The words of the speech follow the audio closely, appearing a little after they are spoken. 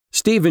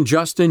Steve and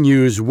Justin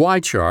use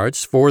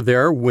YCharts for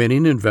their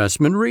winning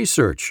investment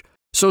research.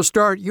 So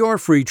start your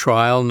free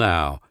trial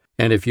now.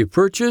 And if you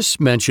purchase,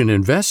 mention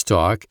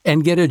InvestTalk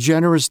and get a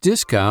generous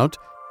discount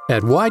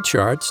at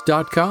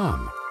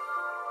YCharts.com.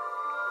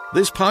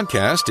 This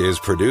podcast is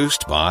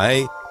produced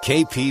by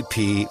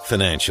KPP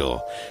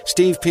Financial.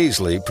 Steve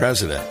Peasley,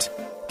 President.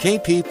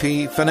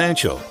 KPP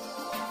Financial.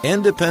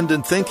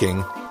 Independent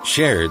thinking,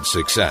 shared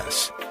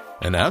success.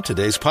 And now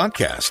today's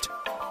podcast.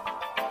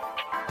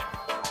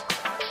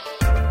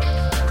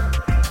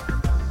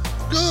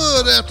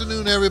 Good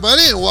afternoon,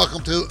 everybody, and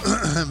welcome to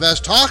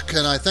Invest Talk,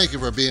 and I thank you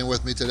for being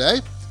with me today.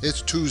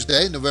 It's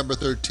Tuesday, November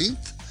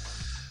 13th,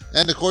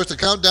 and of course the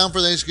countdown for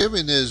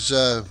Thanksgiving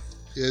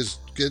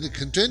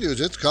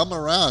continues. It's coming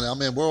around. I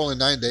mean, we're only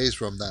 9 days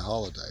from that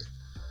holiday,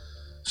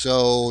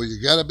 so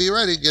you got to be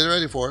ready. Get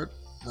ready for it.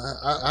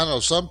 I know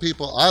some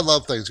people. I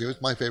love Thanksgiving.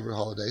 It's my favorite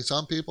holiday.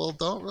 Some people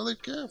don't really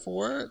care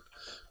for it,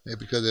 maybe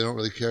because they don't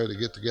really care to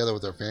get together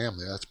with their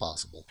family. That's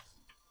possible.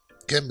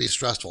 It can be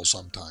stressful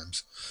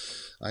sometimes.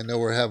 I know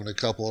we're having a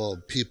couple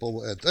of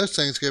people at this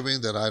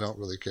Thanksgiving that I don't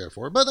really care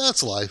for, but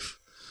that's life.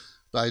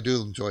 But I do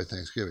enjoy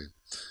Thanksgiving.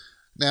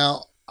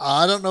 Now,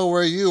 I don't know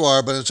where you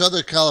are, but in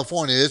Southern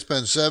California, it's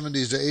been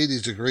 70s to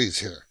 80s degrees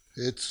here.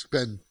 It's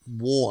been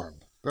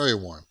warm, very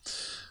warm.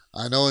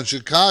 I know in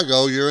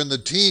Chicago, you're in the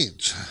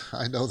teens.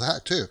 I know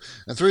that too.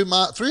 And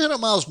 300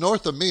 miles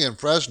north of me in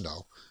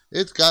Fresno,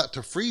 it got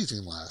to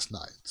freezing last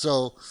night.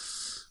 So,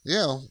 you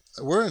know,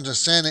 we're in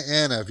Santa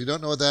Ana. If you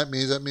don't know what that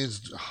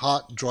means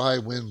hot, dry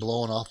wind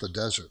blowing off the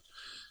desert.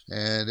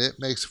 And it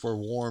makes for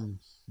warm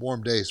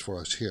days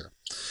for us here.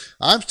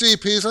 I'm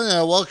Steve Peasley, and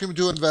I welcome you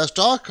to Invest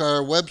Talk. On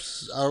our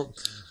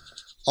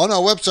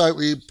website,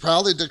 we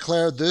proudly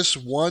declare this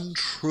one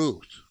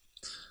truth.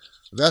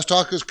 Invest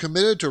Talk is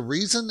committed to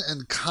reason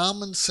and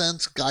common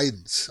sense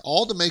guidance,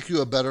 all to make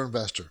you a better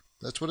investor.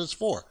 That's what it's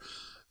for.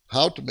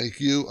 How to make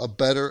you a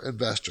better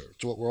investor.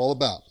 It's what we're all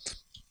about.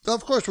 Now,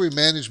 of course, we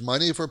manage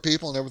money for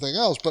people and everything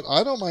else, but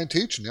I don't mind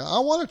teaching you. I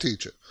want to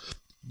teach it.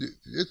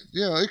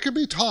 It can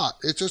be taught.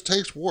 It just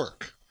takes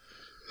work.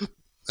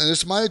 And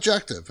it's my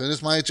objective. And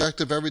it's my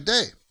objective every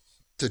day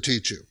to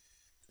teach you.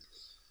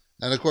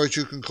 And, of course,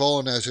 you can call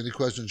and ask any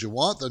questions you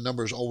want. The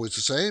number is always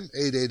the same,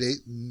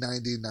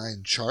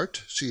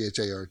 888-99-CHART,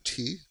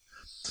 C-H-A-R-T.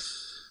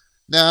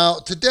 Now,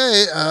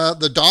 today,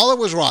 the dollar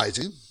was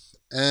rising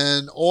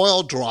and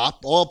oil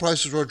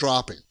prices were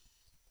dropping.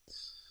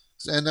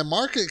 And the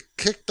market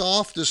kicked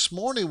off this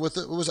morning it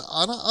was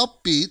on an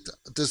upbeat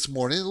this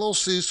morning, a little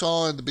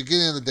seesaw in the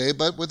beginning of the day,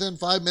 but within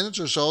 5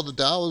 minutes or so, the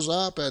Dow was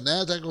up and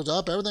NASDAQ was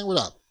up, everything went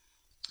up.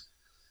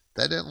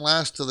 That didn't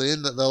last till the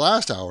end of the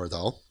last hour,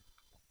 though.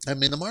 I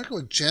mean, the market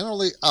was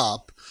generally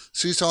up,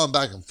 seesawing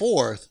back and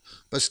forth,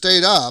 but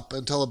stayed up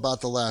until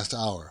about the last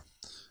hour.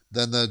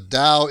 Then the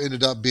Dow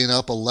ended up being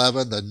up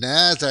 11, the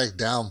NASDAQ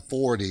down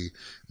 40,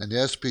 and the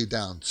S&P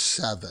down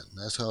 7.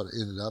 That's how it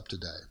ended up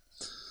today.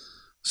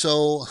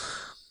 So,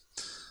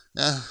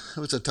 it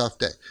was a tough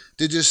day.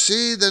 Did you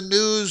see the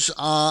news?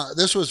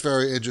 This was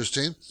very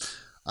interesting.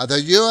 The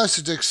U.S.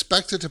 is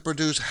expected to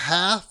produce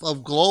half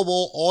of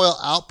global oil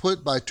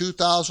output by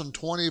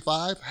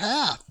 2025.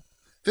 Half.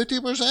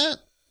 50%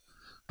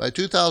 by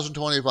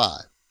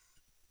 2025.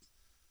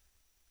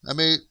 I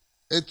mean,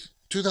 it's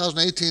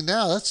 2018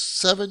 now. That's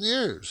 7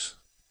 years.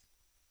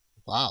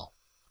 Wow.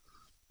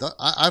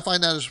 I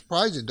find that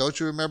surprising. Don't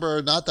you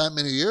remember not that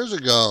many years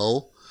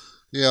ago,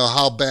 you know,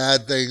 how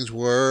bad things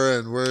were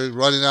and we're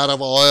running out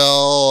of oil.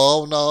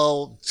 Oh,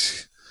 no.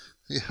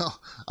 You know,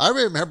 I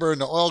remember in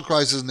the oil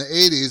crisis in the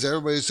 80s,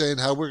 everybody saying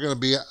how we're going to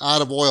be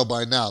out of oil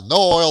by now. No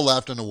oil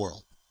left in the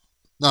world.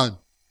 None.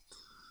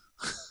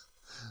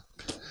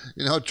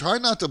 You know, try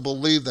not to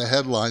believe the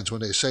headlines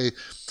when they say,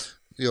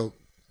 you know,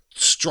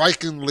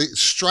 striking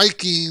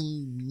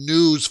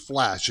news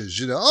flashes.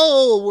 You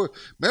know,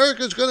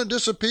 America's going to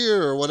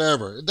disappear or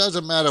whatever. It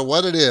doesn't matter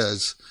what it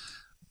is.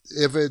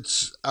 If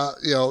it's,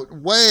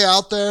 way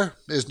out there,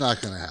 it's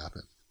not going to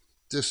happen.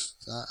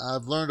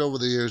 I've learned over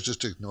the years just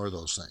to ignore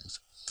those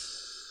things.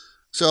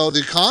 So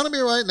the economy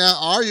right now,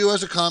 our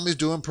U.S. economy is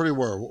doing pretty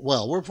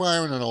well. We're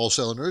firing on all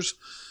cylinders.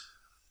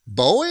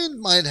 Boeing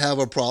might have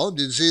a problem.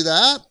 Did you see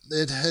that?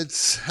 It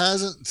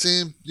hasn't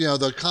seemed,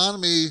 the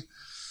economy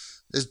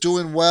is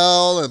doing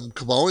well and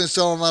Boeing's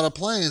selling a lot of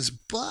planes,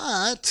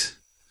 but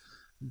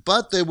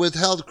they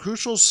withheld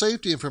crucial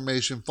safety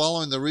information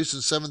following the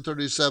recent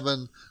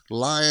 737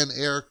 Lion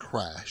Air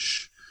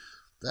crash.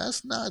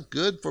 That's not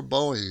good for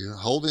Boeing.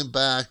 Holding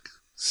back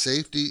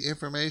safety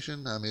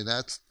information, I mean,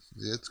 they're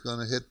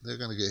going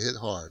to get hit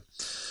hard.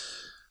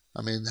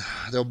 I mean,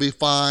 there'll be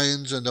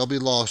fines and there'll be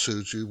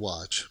lawsuits, you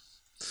watch.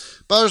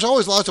 But there's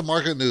always lots of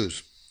market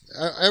news.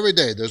 Every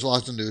day there's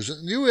lots of news.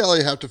 And you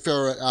really have to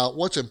figure out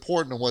what's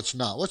important and what's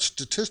not. What's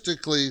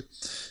statistically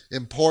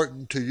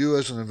important to you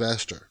as an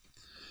investor.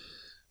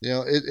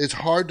 It's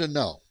hard to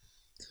know.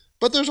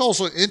 But there's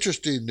also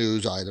interesting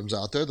news items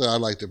out there that I'd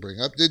like to bring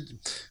up. You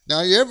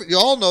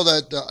all know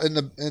that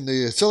in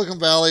the Silicon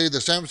Valley,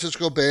 the San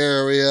Francisco Bay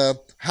Area,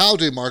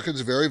 housing market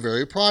is very,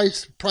 very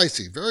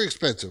pricey, very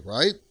expensive,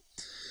 right?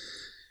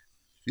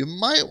 You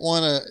might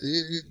want to.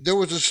 There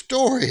was a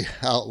story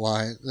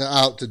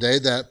out today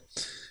that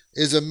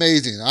is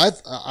amazing.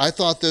 I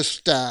thought this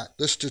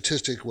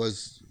statistic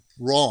was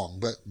wrong,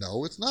 but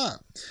no, it's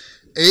not.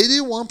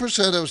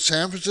 81% of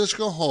San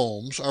Francisco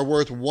homes are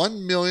worth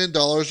 $1 million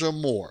or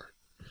more.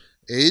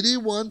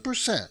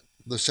 81% of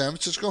the San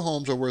Francisco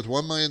homes are worth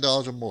 $1 million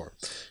or more.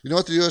 You know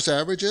what the U.S.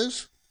 average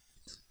is?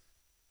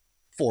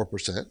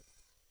 4%.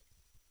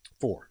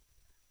 4.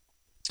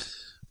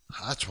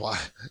 That's why,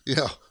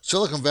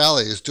 Silicon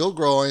Valley is still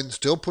growing,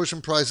 still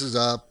pushing prices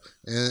up,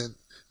 and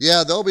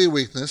yeah, there'll be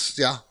weakness.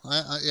 Yeah,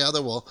 yeah,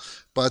 there will,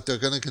 but they're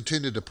going to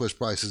continue to push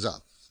prices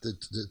up.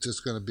 It's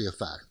just going to be a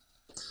fact.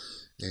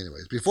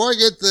 Anyways, before I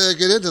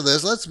get into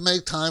this, let's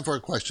make time for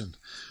a question.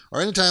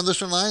 Our anytime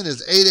listener line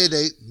is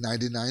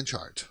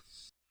 888-99-CHART.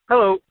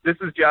 Hello, this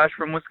is Josh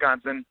from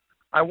Wisconsin.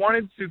 I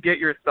wanted to get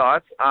your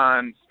thoughts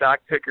on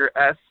stock ticker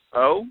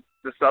SO,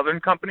 the Southern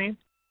Company.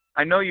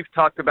 I know you've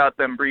talked about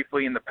them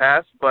briefly in the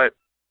past, but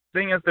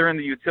seeing as they're in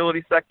the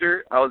utility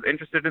sector, I was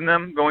interested in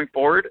them going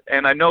forward.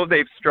 And I know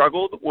they've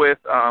struggled with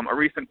a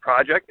recent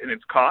project and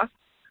its costs,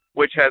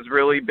 which has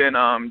really been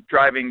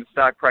driving the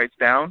stock price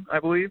down, I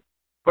believe.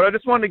 But I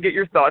just wanted to get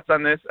your thoughts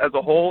on this as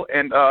a whole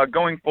and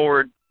going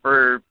forward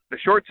for the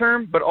short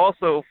term, but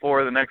also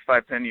for the next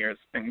 5-10 years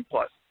and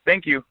plus.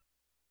 Thank you.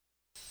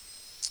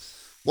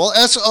 Well,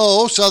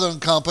 SO, Southern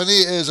Company,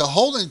 is a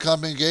holding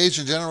company engaged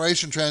in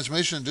generation,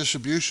 transmission, and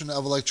distribution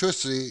of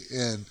electricity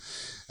in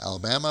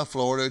Alabama,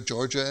 Florida,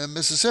 Georgia, and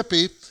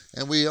Mississippi.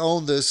 And we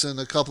own this in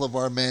a couple of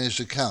our managed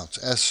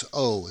accounts.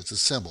 SO is a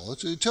symbol.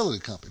 It's a utility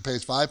company. It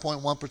pays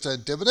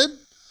 5.1% dividend.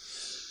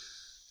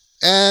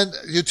 And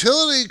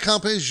utility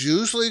companies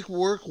usually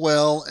work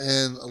well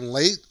in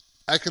late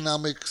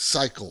economic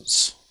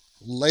cycles.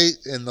 Late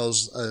in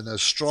a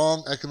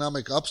strong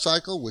economic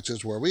upcycle, which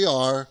is where we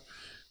are.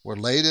 We're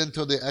late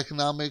into the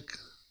economic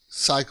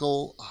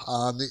cycle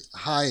on the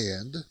high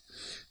end,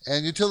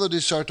 and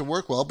utilities start to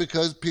work well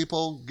because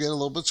people get a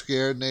little bit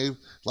scared and they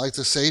like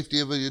the safety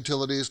of a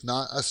utility. It's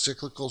not a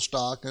cyclical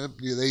stock, and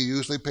they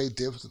usually pay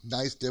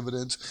nice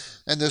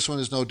dividends, and this one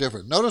is no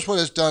different. Notice what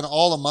it's done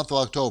all the month of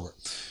October.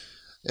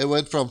 It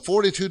went from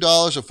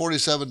 $42 to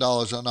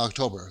 $47 in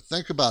October.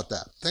 Think about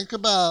that. Think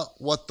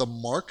about what the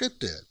market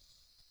did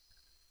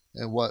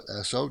and what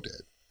SO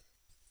did.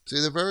 See,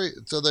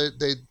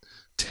 they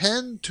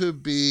tend to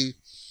be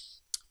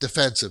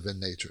defensive in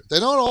nature. They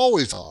don't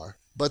always are,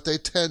 but they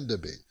tend to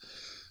be.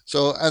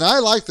 So, and I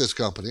like this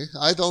company.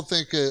 I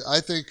think they're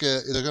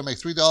going to make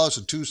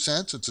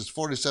 $3.02. It's its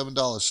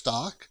 $47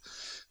 stock.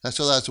 And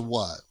so that's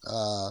what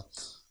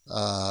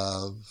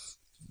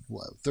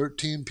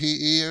 13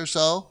 PE or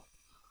so,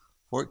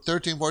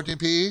 13, 14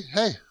 PE.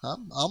 Hey,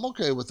 I'm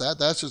okay with that.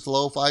 That's its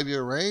low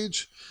 5-year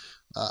range.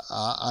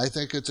 I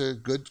think it's a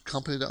good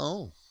company to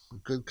own. A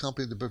good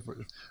company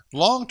to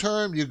long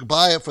term. You can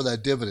buy it for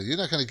that dividend. You're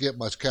not going to get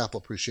much capital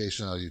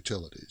appreciation out of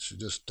utilities. You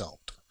just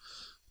don't.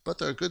 But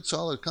they're a good,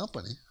 solid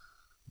company.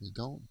 You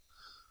don't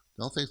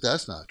think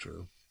that's not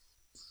true.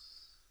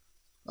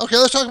 Okay,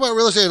 let's talk about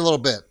real estate a little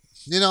bit.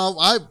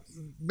 I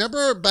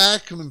remember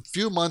back a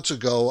few months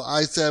ago,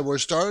 I said we're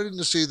starting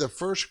to see the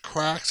first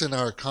cracks in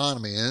our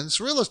economy, and it's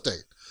real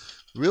estate.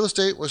 Real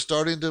estate was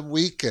starting to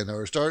weaken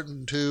or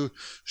starting to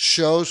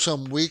show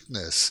some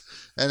weakness.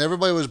 And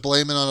everybody was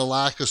blaming on a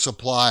lack of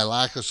supply.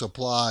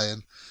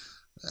 And,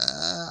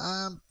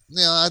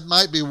 that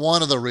might be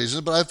one of the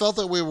reasons, but I felt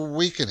that we were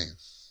weakening.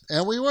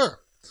 And we were.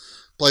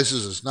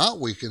 Places it's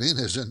not weakening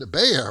is in the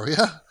Bay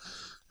Area.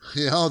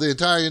 The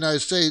entire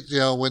United States,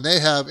 when they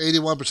have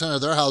 81%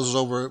 of their houses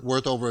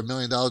worth over $1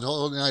 million, the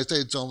whole United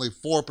States only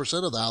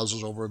 4% of the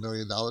houses over $1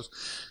 million.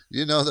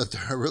 You know that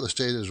their real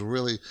estate is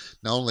really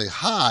not only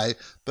high,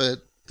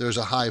 but there's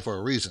a high for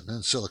a reason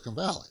in Silicon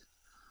Valley,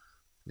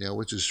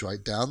 which is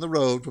right down the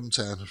road from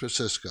San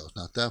Francisco. It's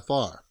not that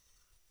far.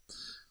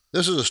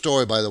 This is a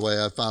story, by the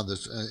way. I found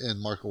this in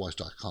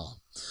MarketWatch.com.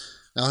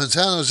 Now, in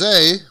San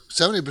Jose,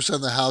 70%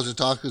 of the housing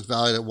stock is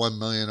valued at $1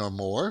 million or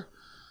more.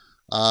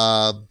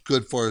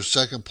 Good for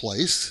second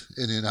place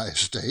in the United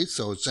States.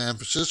 So it's San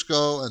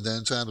Francisco and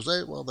then San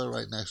Jose. Well, they're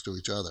right next to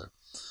each other.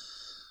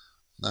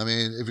 I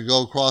mean, if you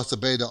go across the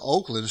bay to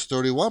Oakland, it's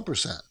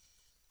 31%.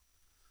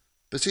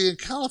 But see, in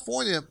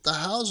California, the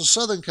houses,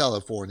 Southern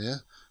California,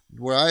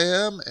 where I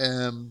am,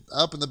 and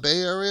up in the Bay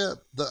Area,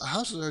 the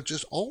houses are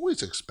just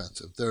always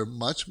expensive. They're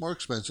much more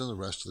expensive than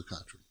the rest of the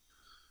country.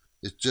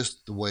 It's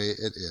just the way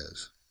it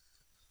is.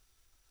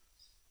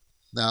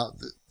 Now,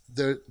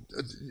 New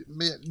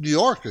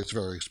York is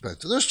very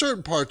expensive. There's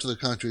certain parts of the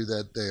country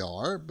that they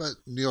are, but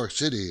New York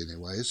City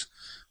anyways.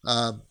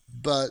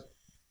 But,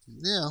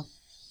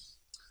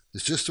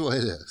 it's just the way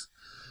it is.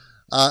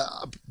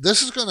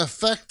 This is going to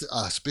affect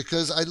us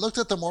because I looked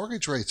at the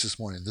mortgage rates this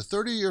morning. The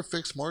 30-year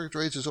fixed mortgage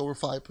rate is over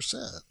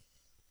 5%.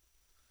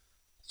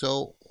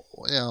 So,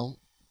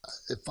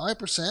 at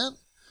 5%,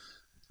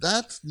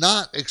 that's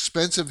not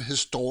expensive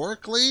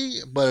historically,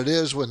 but it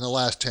is within the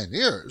last 10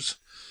 years.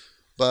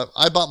 But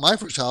I bought my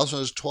first house when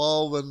it was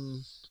 12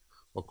 and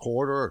a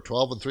quarter or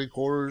 12 and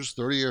 3/4,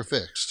 30-year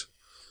fixed.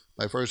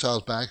 my first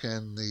house back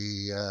in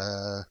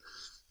the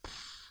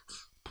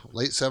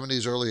late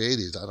 70s, early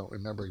 80s. I don't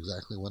remember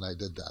exactly when I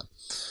did that.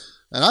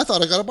 And I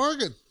thought I got a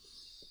bargain.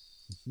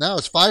 Now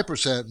it's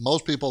 5%.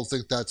 Most people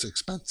think that's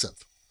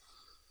expensive.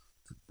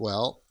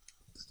 Well,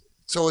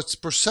 so it's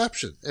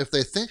perception. If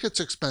they think it's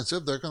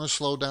expensive, they're going to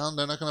slow down.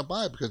 They're not going to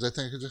buy it because they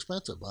think it's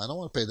expensive. I don't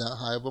want to pay that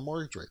high of a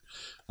mortgage rate.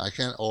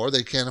 Or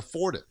they can't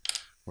afford it.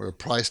 We're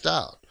priced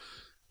out.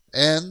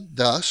 And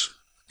thus,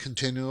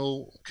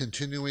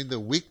 continuing the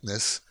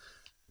weakness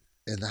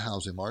in the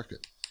housing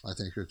market. I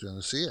think you're going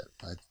to see it.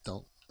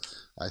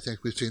 I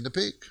think we've seen the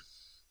peak.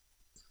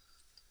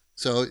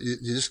 So you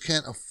just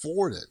can't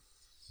afford it.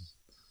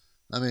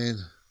 I mean,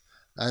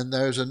 and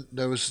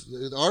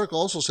the article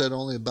also said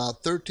only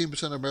about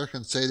 13% of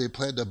Americans say they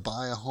plan to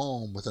buy a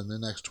home within the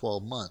next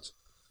 12 months.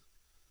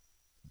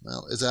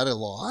 Well, is that a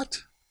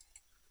lot?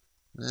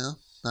 Well,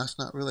 that's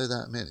not really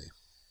that many.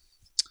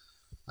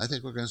 I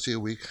think we're going to see a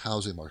weak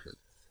housing market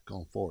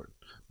going forward.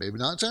 Maybe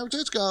not in San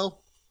Francisco,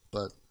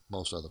 but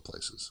most other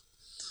places.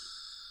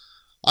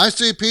 I'm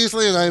Steve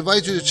Peasley, and I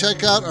invite you to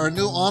check out our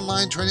new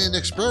online training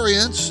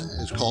experience.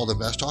 It's called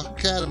InvestTalk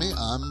Academy.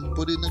 I'm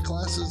putting the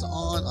classes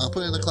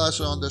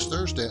on this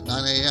Thursday at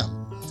 9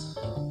 a.m.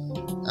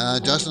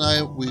 Justin and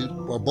I, we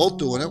are both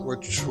doing it.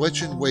 We're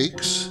switching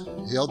weeks.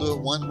 He'll do it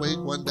one week,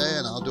 one day,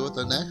 and I'll do it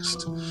the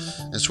next.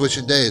 And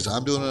switching days.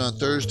 I'm doing it on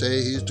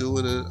Thursday. He's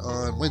doing it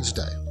on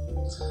Wednesday.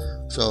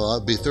 So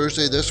I'll be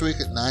Thursday this week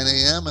at 9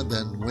 a.m. and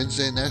then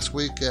Wednesday next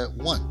week at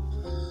 1.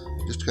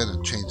 Just kind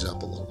of change it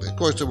up a little bit. Of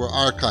course, we're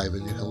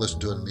archiving. You can listen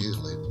to it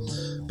immediately.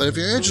 But if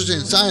you're interested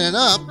in signing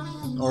up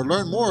or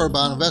learn more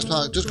about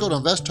InvestTalk, just go to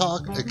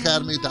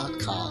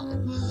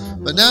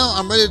investtalkacademy.com. But now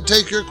I'm ready to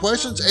take your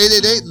questions.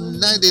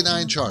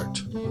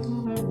 888-99-CHART.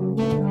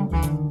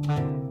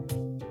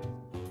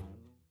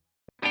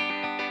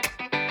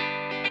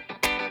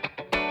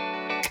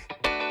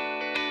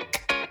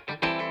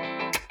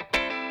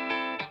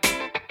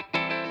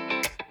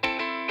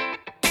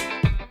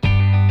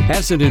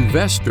 As an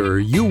investor,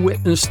 you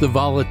witness the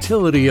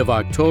volatility of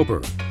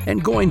October,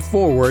 and going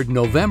forward,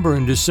 November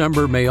and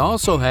December may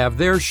also have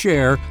their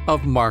share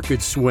of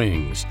market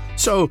swings.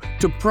 So,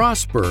 to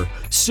prosper,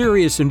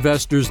 serious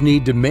investors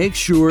need to make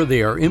sure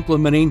they are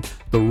implementing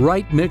the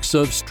right mix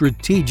of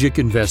strategic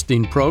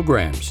investing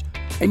programs.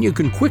 And you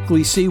can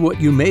quickly see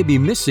what you may be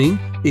missing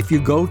if you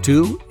go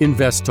to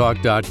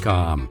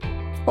investtalk.com.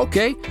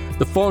 Okay,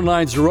 the phone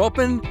lines are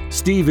open.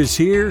 Steve is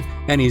here,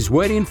 and he's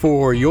waiting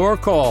for your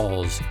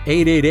calls.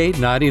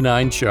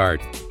 888-99-CHART.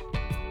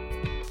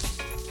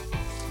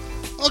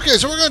 Okay,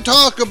 so we're going to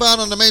talk about,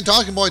 on the main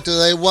talking point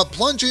today, what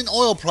plunging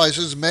oil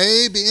prices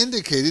may be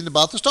indicating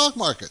about the stock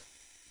market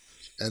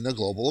and the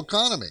global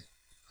economy.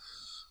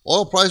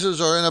 Oil prices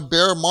are in a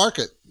bear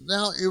market.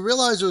 Now, you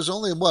realize it was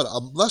only,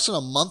 less than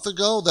a month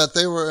ago that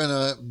they were in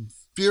a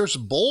fierce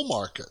bull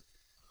market.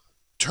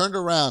 Turned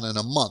around in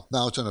a month.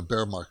 Now it's in a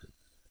bear market.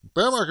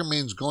 Bear market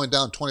means going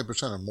down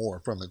 20% or more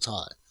from its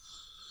high.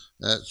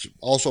 That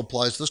also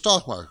applies to the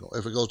stock market.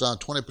 If it goes down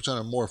 20%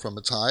 or more from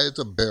its high, it's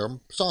a bear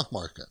stock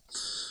market.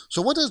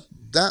 So what does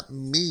that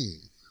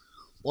mean?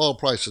 Oil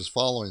prices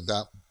following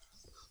that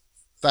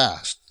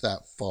fast,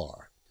 that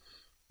far?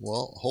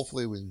 Well,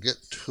 hopefully we can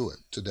get to it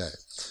today.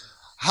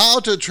 How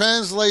to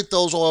translate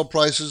those oil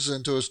prices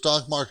into a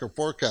stock market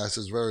forecast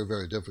is very,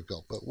 very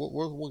difficult, but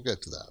we'll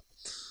get to that.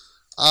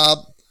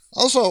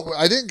 Also,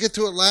 I didn't get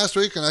to it last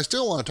week, and I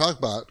still want to talk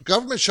about it.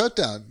 Government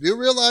shutdown. Do you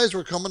realize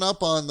we're coming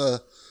up on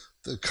the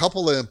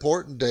couple of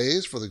important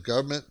days for the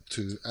government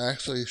to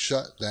actually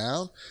shut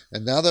down?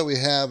 And now that we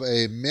have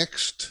a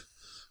mixed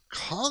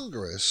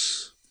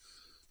Congress,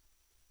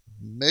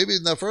 maybe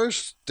the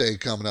first day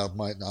coming up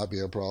might not be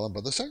a problem,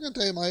 but the second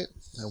day might.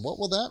 And what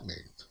will that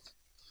mean?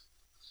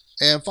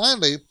 And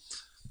finally,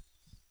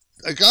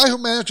 a guy who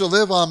managed to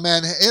live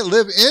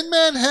in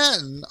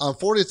Manhattan on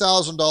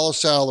 $40,000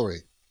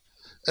 salary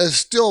is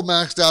still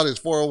maxed out his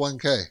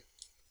 401k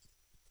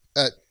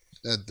at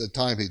the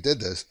time he did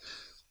this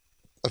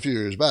a few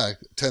years back,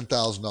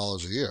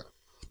 $10,000 a year.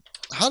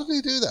 How did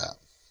he do that?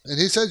 And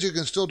he says you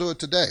can still do it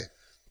today.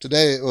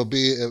 Today it will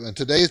be, in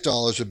today's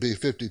dollars, it would be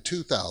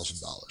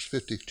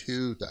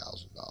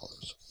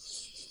 $52,000.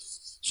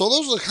 So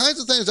those are the kinds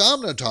of things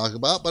I'm going to talk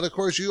about, but of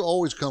course you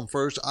always come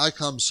first, I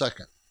come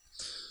second.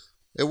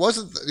 It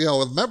wasn't,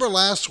 remember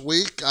last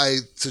week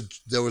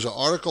there was an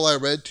article I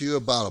read to you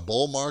about a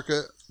bull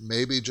market,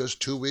 maybe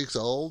just 2 weeks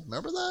old.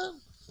 Remember that?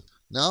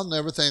 Now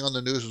everything on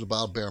the news is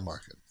about bear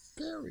market.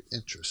 Very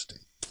interesting.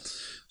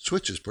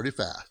 Switches pretty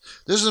fast.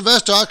 This is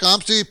Invest Talk.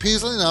 I'm Steve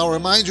Peasley, and I'll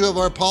remind you of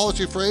our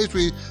policy phrase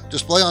we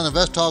display on the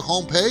Invest Talk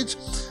homepage.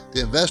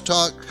 The Invest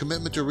Talk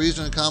commitment to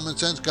reason and common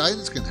sense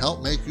guidance can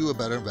help make you a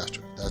better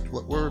investor. That's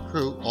what we're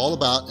all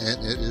about,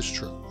 and it is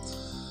true.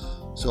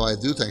 So I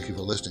do thank you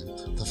for listening.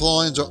 The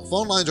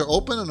phone lines are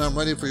open, and I'm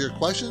ready for your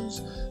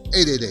questions.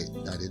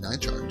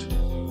 888-99-CHART.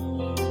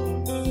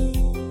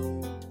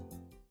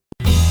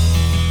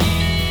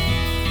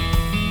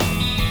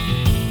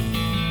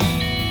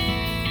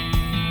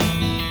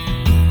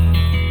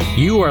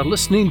 You are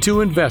listening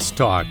to Invest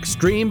Talk,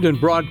 streamed and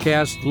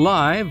broadcast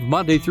live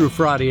Monday through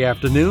Friday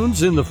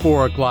afternoons in the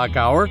 4 o'clock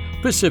hour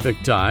Pacific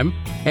Time,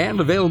 and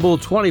available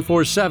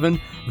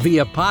 24/7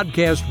 via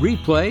podcast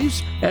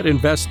replays at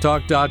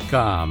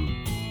investtalk.com.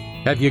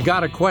 Have you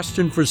got a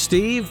question for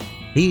Steve?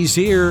 He's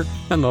here,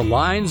 and the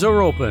lines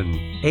are open.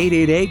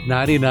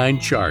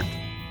 888-99-CHART.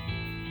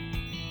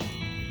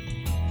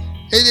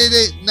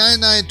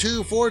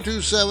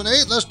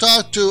 888-992-4278. Let's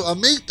talk to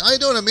Amit. How you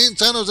doing, Amit, in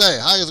San Jose?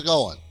 How's it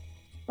going?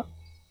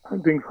 I'm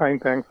doing fine,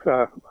 thanks.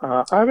 I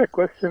have a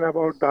question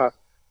about the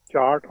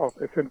chart of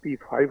S&P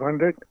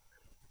 500.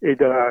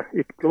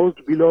 It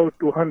closed below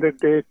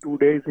 200-day, 2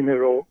 days in a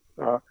row.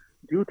 Do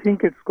you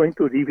think it's going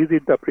to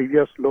revisit the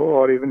previous low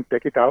or even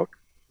take it out?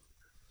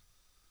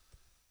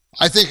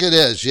 I think it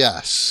is,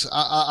 yes.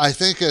 I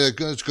think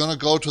it's going to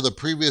go to the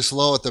previous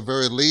low at the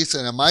very least,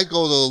 and it might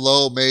go to the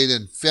low made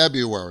in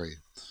February,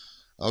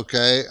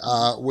 okay,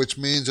 which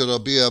means it'll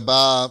be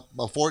about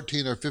a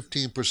 14 or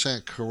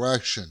 15%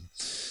 correction.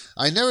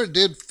 I never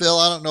did feel,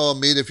 I don't know,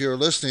 Amit, if you were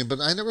listening, but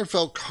I never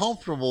felt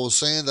comfortable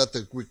saying that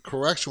the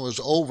correction was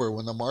over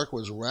when the market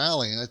was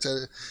rallying. I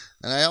said,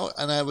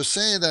 and I was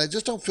saying that I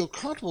just don't feel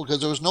comfortable because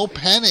there was no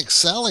panic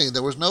selling.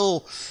 There was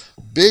no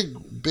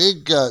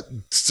big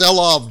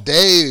sell-off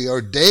day or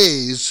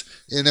days,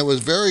 and it was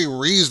very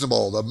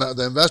reasonable.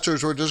 The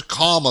investors were just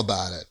calm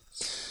about it,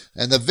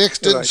 and the VIX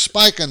didn't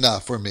spike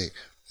enough for me.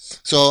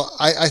 So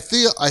I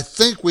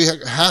think we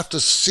have to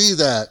see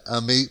that,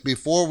 Amit,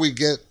 before we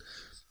get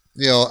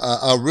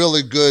a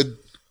really good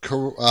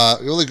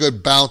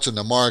bounce in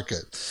the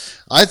market.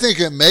 I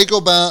think it may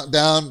go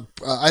down.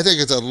 I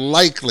think it's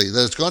likely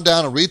that it's going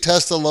down and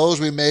retest the lows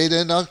we made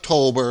in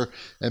October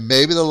and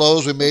maybe the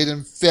lows we made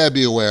in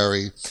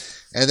February.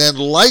 And then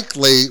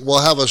likely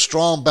we'll have a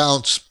strong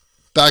bounce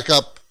back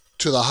up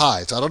to the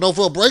highs. I don't know if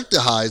we'll break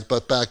the highs,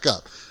 but back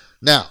up.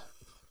 Now,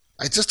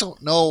 I just don't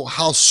know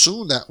how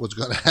soon that was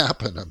going to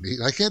happen. I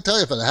mean, I can't tell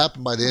you if it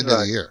happened by the end of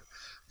the year.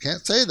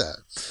 Can't say that.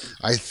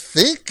 I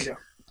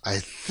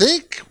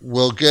think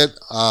we'll get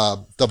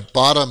the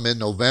bottom in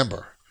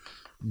November,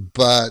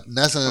 but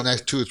that's in the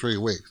next 2 or 3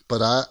 weeks.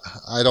 But I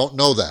don't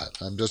know that.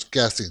 I'm just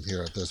guessing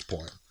here at this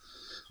point.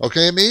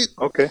 Okay, Amit?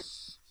 Okay.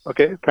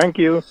 Thank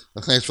you.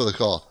 Thanks for the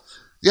call.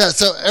 Yeah,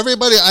 so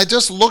everybody, I'm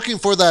just looking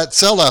for that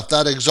sell-off,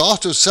 that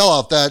exhaustive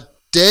sell-off, that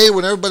day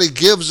when everybody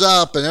gives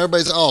up and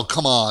everybody's, oh,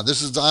 come on,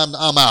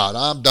 I'm out,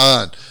 I'm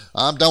done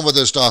with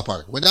this stock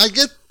market. When I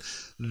get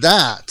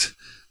that,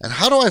 and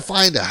how do I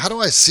find it? How do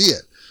I see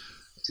it?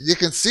 You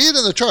can see it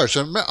in the charts.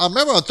 I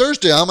remember on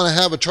Thursday, I'm going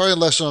to have a charting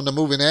lesson on the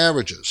moving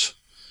averages,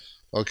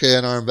 okay,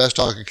 in our Invest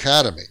Talk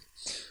Academy.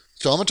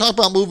 So I'm going to talk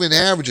about moving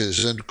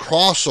averages and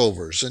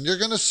crossovers, and you're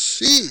going to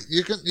see,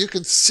 you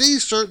can see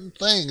certain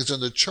things in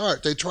the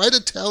chart. They try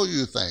to tell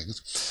you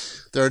things.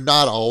 They're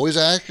not always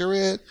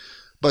accurate,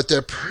 but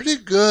they're pretty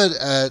good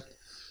at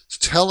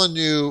telling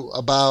you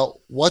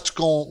about what's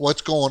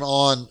going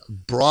on,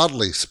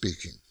 broadly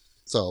speaking.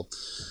 So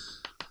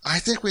I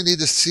think we need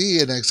to see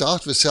an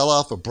exhaustive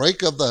sell-off, a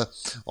break of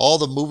all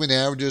the moving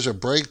averages, a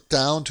break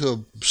down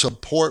to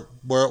support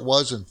where it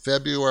was in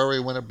February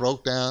when it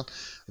broke down.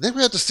 I think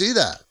we have to see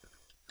that.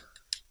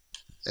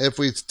 If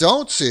we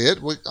don't see it,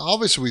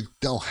 obviously we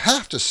don't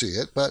have to see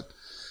it, but,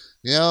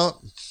 I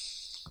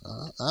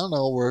don't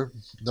know,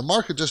 the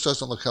market just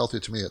doesn't look healthy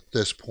to me at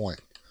this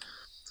point.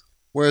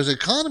 Whereas the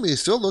economy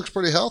still looks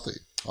pretty healthy.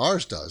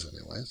 Ours does,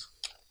 anyways.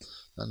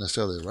 Not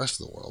necessarily the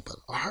rest of the world, but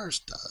ours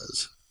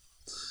does.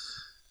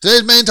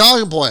 Today's main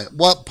talking point,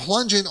 what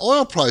plunging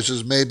oil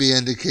prices may be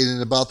indicating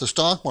about the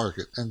stock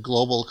market and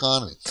global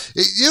economy.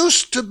 It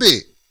used to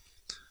be,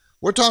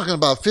 we're talking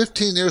about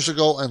 15 years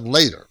ago and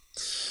later,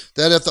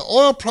 that if the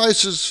oil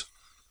prices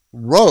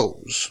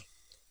rose,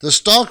 the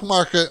stock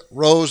market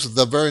rose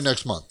the very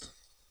next month,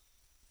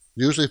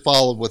 usually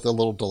followed with a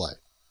little delay.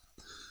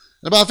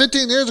 And about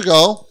 15 years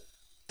ago,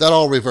 that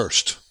all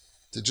reversed.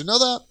 Did you know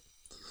that?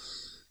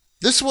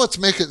 This is what's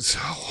making it so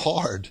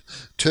hard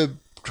to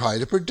try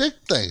to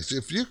predict things.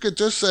 If you could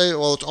just say,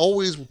 well, it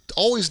always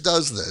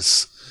does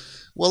this.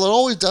 Well, it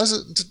always does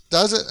it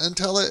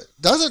until it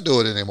doesn't do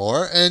it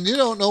anymore, and you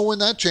don't know when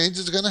that change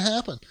is going to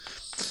happen.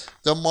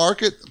 The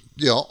market,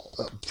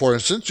 for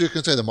instance, you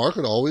can say the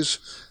market always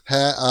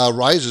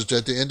rises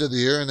at the end of the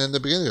year and in the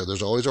beginning of the year.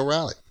 There's always a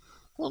rally.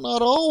 Well,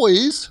 not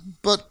always,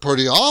 but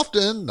pretty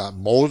often, not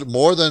more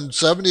than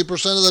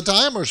 70% of the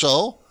time or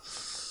so,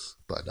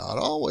 but not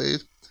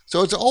always.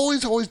 So it's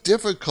always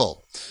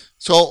difficult.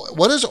 So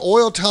what is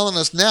oil telling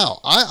us now?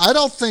 I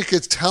don't think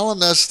it's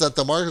telling us that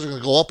the market is going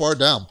to go up or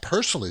down,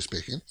 personally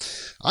speaking.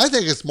 I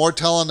think it's more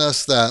telling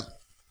us that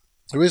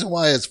the reason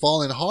why it's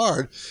falling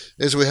hard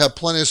is we have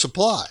plenty of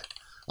supply.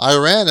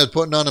 Iran is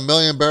putting on 1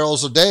 million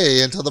barrels a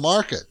day into the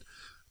market.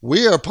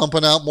 We are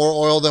pumping out more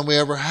oil than we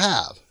ever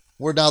have.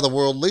 We're now the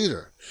world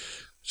leader.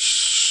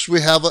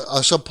 We have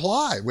a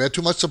supply. We have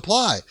too much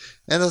supply.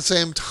 And at the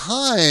same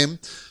time,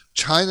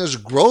 China's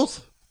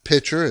growth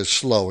picture is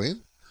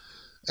slowing.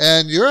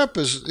 And Europe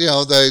is,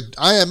 the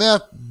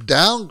IMF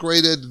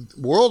downgraded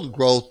world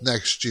growth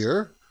next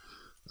year,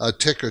 a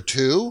tick or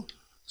two.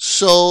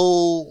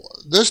 So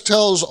this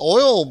tells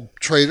oil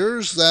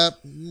traders that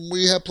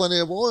we have plenty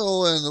of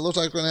oil and it looks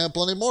like we're going to have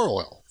plenty more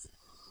oil.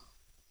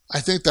 I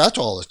think that's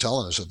all it's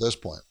telling us at this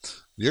point.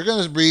 You're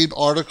going to read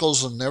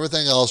articles and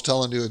everything else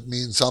telling you it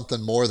means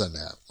something more than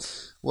that.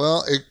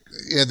 Well,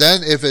 and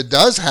then if it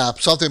does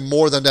happen, something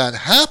more than that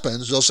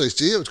happens, they'll say,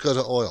 see, it's because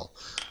of oil.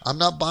 I'm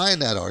not buying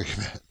that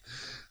argument.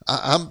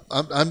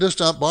 I'm just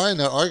not buying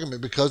that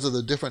argument because of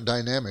the different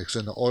dynamics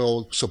in the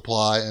oil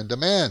supply and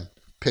demand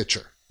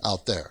picture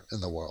out there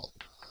in the world.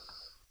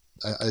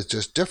 It's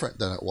just different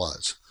than it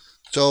was.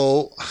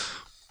 So,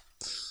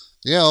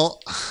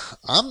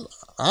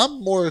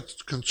 I'm more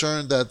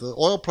concerned that the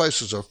oil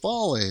prices are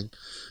falling.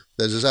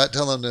 Is that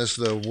telling us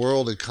the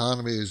world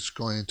economy is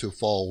going to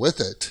fall with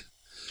it?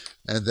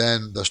 And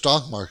then the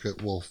stock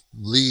market will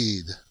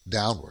lead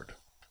downward.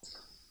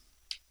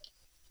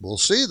 We'll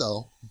see,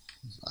 though.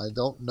 I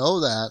don't know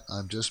that.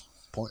 I'm just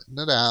pointing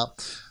it out.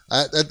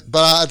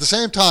 But at the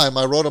same time,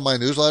 I wrote in my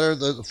newsletter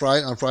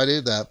on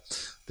Friday that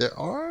there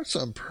are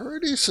some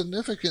pretty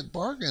significant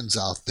bargains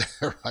out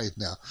there right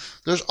now.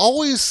 There's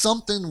always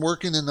something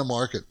working in the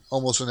market.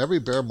 Almost in every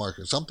bear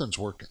market, something's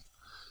working.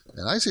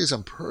 And I see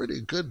some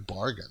pretty good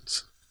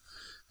bargains.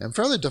 And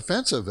fairly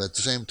defensive at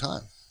the same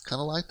time. Kind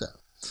of like that.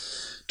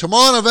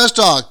 Tomorrow on Invest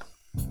Talk,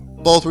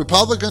 both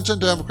Republicans and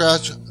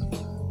Democrats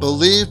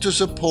believe to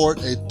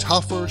support a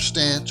tougher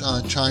stance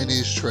on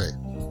Chinese trade.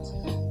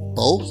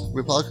 Both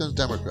Republicans and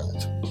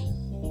Democrats.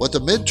 What the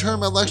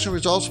midterm election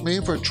results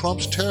mean for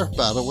Trump's tariff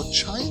battle with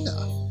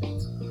China.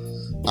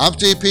 I'm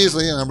Steve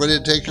Peasley, and I'm ready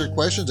to take your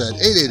questions at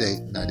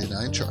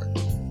 888-99-CHART.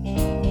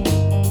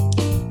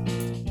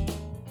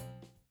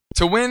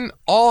 To win,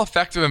 all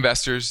effective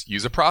investors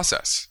use a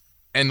process.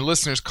 And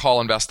listeners call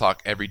Invest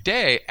Talk every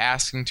day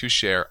asking to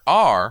share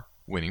our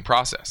winning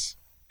process.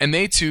 And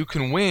they too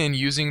can win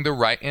using the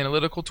right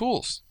analytical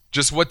tools.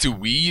 Just what do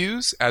we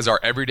use as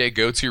our everyday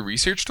go-to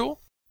research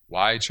tool?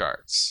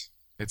 YCharts.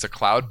 It's a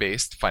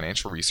cloud-based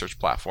financial research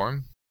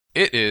platform.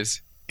 It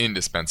is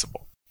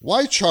indispensable.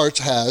 YCharts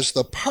has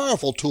the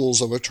powerful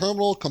tools of a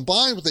terminal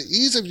combined with the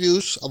ease of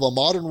use of a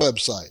modern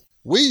website.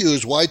 We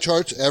use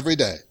YCharts every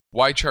day.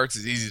 YCharts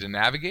is easy to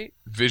navigate,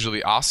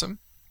 visually awesome,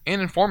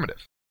 and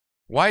informative.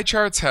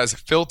 YCharts has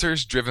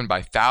filters driven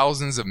by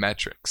thousands of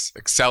metrics,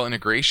 Excel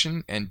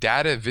integration, and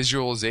data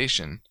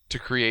visualization to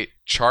create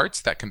charts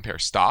that compare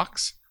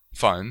stocks,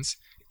 funds,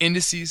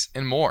 indices,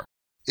 and more.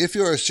 If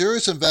you're a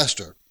serious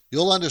investor,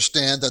 you'll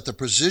understand that the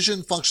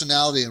precision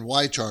functionality in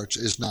YCharts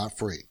is not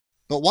free.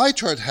 But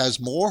YChart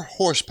has more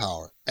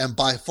horsepower and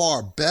by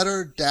far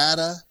better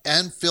data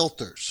and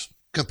filters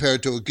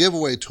compared to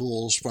giveaway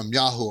tools from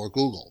Yahoo or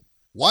Google.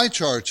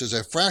 YCharts is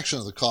a fraction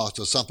of the cost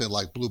of something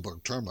like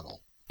Bloomberg Terminal.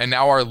 And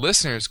now our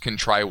listeners can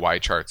try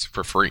YCharts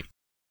for free.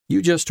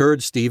 You just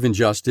heard Steve and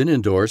Justin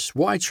endorse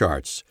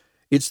YCharts.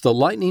 It's the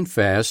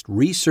lightning-fast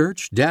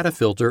research, data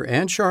filter,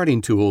 and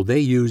charting tool they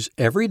use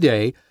every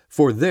day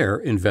for their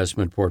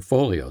investment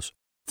portfolios.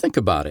 Think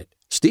about it.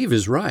 Steve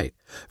is right.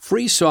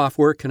 Free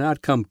software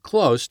cannot come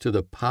close to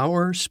the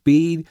power,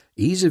 speed,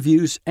 ease of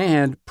use,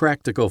 and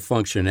practical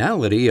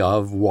functionality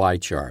of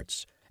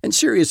YCharts. And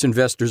serious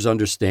investors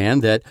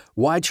understand that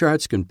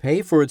YCharts can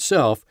pay for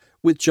itself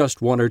with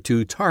just one or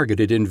two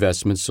targeted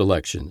investment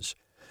selections.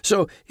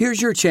 So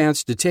here's your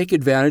chance to take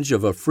advantage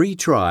of a free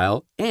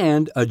trial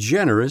and a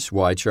generous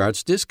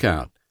YCharts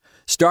discount.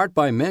 Start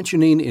by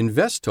mentioning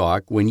Invest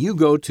Talk when you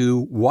go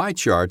to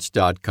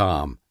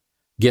YCharts.com.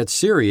 Get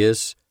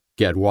serious,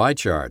 get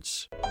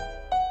YCharts.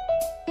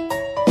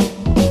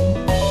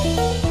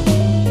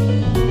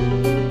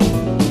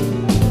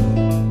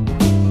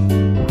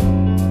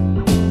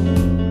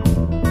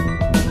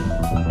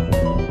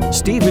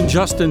 Steve and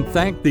Justin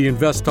thank the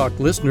Invest Talk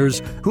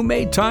listeners who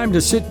made time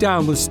to sit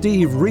down with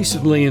Steve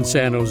recently in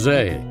San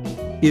Jose.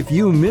 If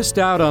you missed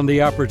out on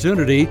the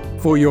opportunity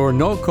for your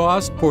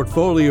no-cost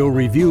portfolio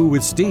review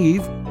with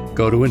Steve,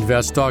 go to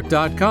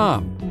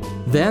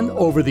investtalk.com. Then,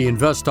 over the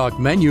Invest Talk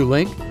menu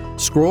link,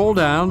 scroll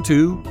down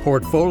to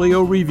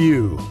Portfolio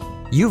Review.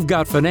 You've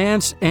got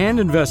finance and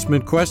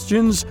investment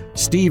questions.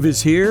 Steve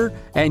is here,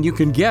 and you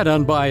can get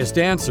unbiased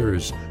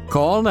answers.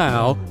 Call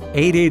now,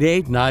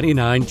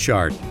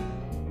 888-99-CHART.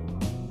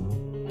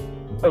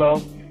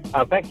 Hello.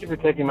 Thank you for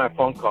taking my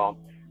phone call.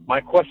 My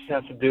question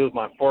has to do with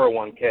my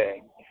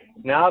 401k.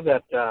 Now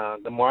that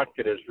the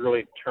market is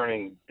really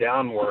turning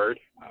downward,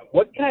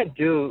 what can I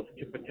do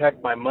to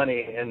protect my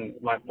money in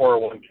my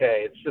 401k?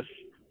 It's just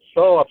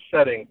so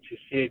upsetting to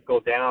see it go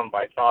down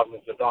by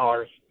thousands of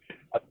dollars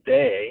a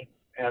day.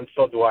 And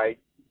so do I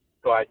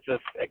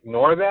just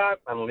ignore that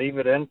and leave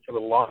it in for the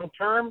long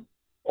term?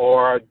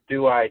 Or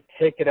do I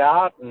take it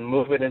out and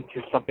move it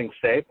into something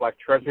safe like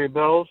Treasury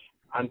bills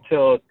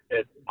until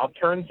it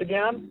upturns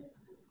again?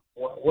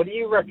 What do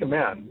you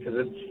recommend? Because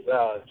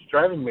it's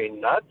driving me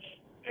nuts,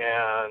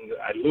 and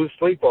I lose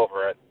sleep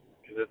over it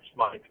because it's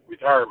my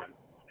retirement.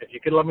 If you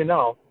could let me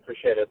know,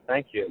 appreciate it.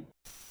 Thank you.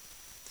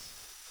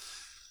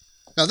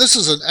 Now, this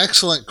is an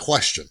excellent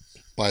question.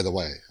 by the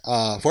way,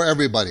 for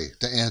everybody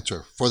to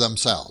answer for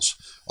themselves.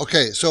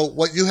 Okay, so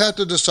what you have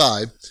to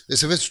decide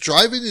is if it's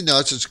driving you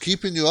nuts, it's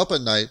keeping you up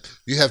at night,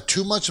 you have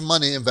too much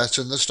money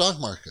invested in the stock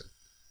market.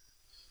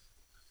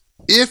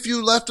 If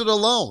you left it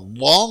alone,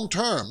 long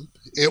term,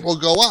 it will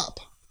go up.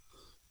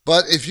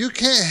 But if you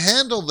can't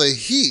handle the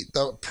heat,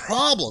 the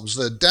problems,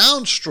 the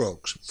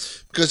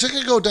downstrokes, because it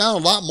can go down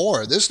a lot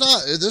more. This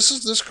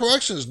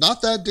correction is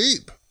not that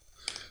deep.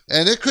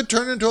 And it could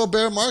turn into a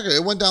bear market.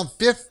 It went down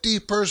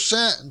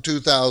 50% in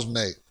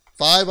 2008.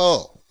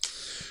 5-0.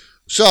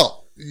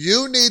 So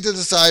you need to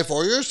decide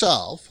for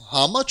yourself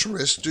how much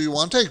risk do you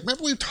want to take.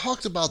 Remember, we've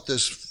talked about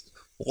this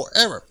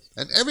forever.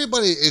 And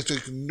everybody is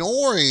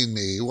ignoring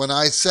me when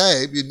I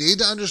say you need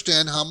to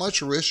understand how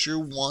much risk you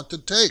want to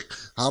take.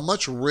 How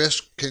much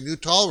risk can you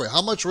tolerate?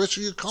 How much risk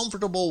are you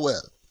comfortable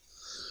with?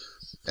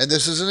 And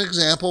this is an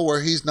example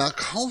where he's not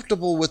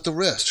comfortable with the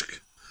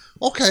risk.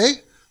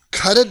 Okay,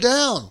 cut it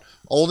down.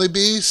 Only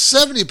be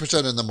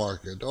 70% in the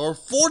market or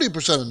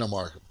 40% in the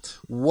market.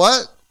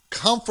 What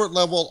comfort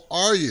level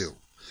are you?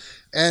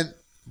 And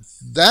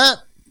that,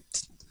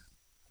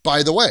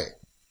 by the way,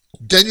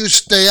 then you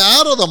stay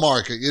out of the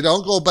market. You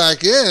don't go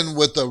back in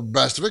with the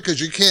rest of it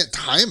because you can't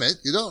time it.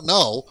 You don't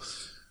know.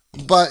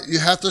 But you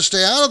have to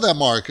stay out of that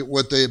market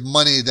with the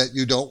money that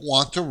you don't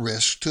want to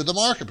risk to the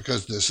market,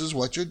 because this is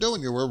what you're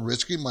doing. You're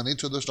risking money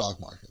to the stock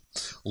market.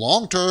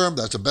 Long term,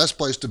 that's the best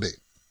place to be.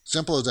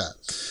 Simple as that.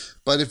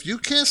 But if you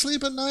can't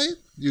sleep at night,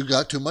 you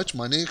got too much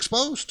money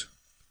exposed.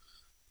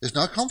 It's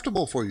not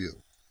comfortable for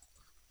you.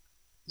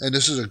 And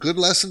this is a good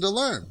lesson to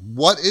learn.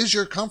 What is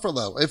your comfort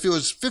level? If it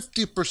was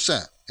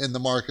 50% in the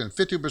market and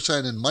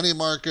 50% in money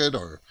market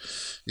or,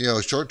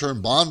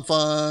 short-term bond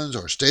funds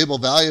or stable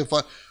value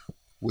fund,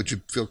 would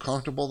you feel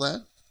comfortable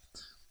then?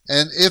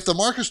 And if the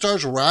market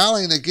starts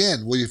rallying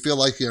again, will you feel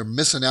like you're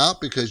missing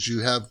out because you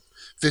have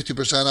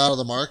 50% out of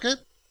the market?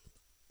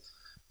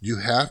 You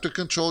have to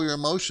control your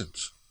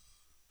emotions.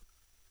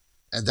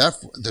 And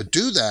to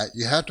do that,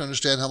 you have to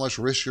understand how much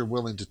risk you're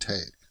willing to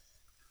take.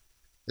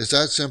 It's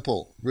that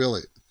simple,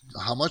 really.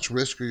 How much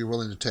risk are you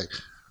willing to take?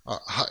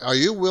 Are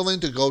you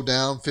willing to go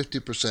down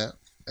 50%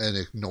 and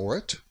ignore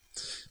it?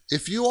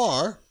 If you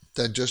are,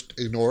 then just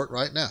ignore it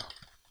right now.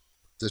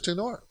 Just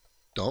ignore it.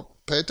 Don't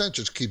pay attention.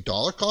 Just keep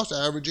dollar cost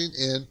averaging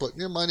in, putting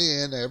your money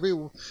in every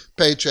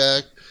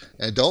paycheck,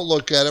 and don't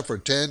look at it for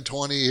 10,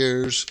 20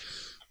 years.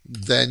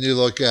 Then you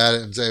look at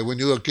it and say, when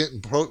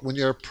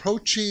you're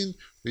approaching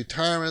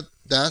retirement,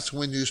 that's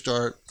when you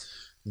start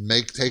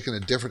taking a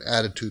different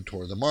attitude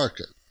toward the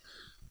market.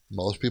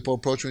 Most people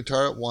approaching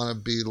retirement want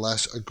to be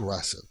less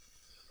aggressive.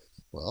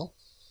 Well,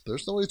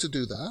 there's no way to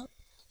do that.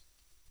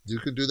 You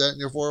can do that in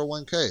your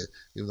 401k,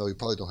 even though you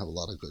probably don't have a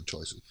lot of good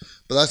choices.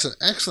 But that's an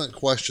excellent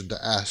question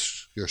to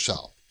ask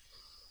yourself.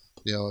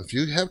 If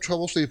you have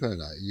trouble sleeping at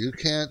night, you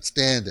can't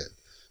stand it,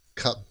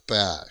 cut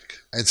back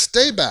and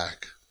stay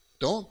back.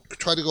 Don't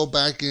try to go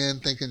back in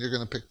thinking you're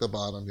going to pick the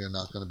bottom. You're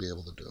not going to be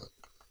able to do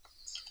it.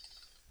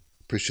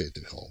 Appreciate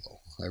the call, though.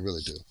 I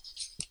really do.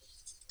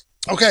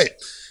 Okay.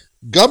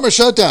 Government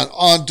shutdown.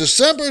 On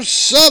December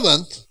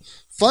 7th,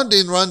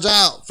 funding runs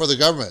out for the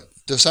government.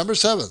 December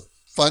 7th,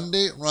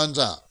 funding runs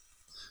out.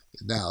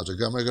 Now, is the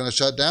government going to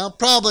shut down?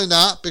 Probably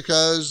not,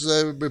 because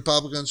the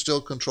Republicans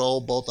still control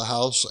both the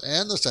House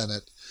and the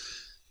Senate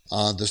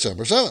on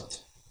December 7th.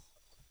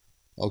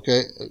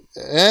 Okay,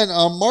 and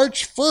on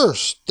March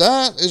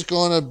 1st, there's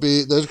going to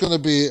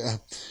be,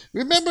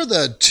 remember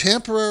the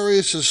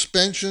temporary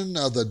suspension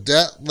of the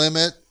debt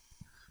limit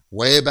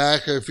way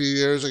back a few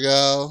years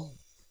ago?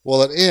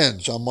 Well, it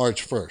ends on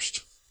March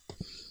 1st.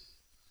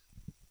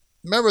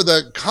 Remember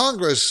that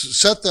Congress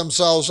set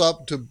themselves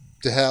up to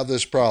have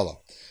this problem.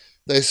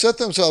 They set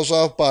themselves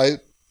up by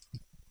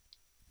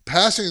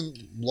passing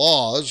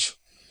laws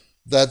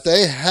that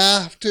they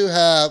have to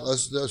have a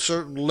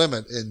certain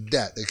limit in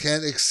debt. They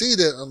can't exceed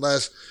it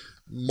unless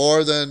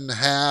more than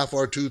half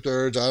or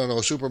 2/3,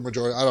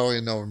 supermajority, I don't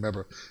even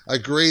remember,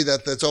 agree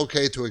that that's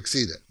okay to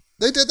exceed it.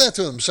 They did that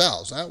to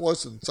themselves. That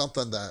wasn't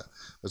something that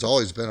has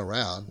always been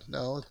around.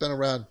 No, it's been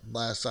around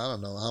last, I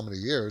don't know how many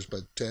years,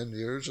 but 10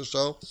 years or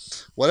so.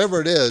 Whatever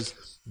it is,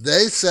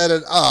 they set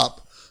it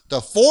up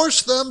to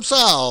force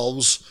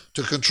themselves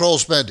to control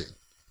spending.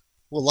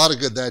 Well, a lot of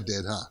good that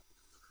did, huh?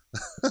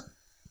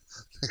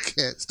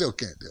 They still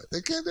can't do it.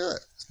 They can't do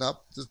it. It's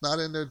not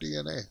in their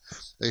DNA.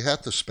 They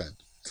have to spend.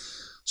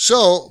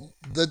 So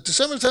the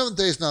December 7th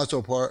day is not so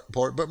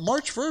important, but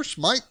March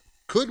 1st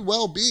could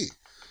well be.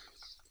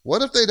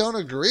 What if they don't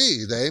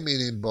agree? They,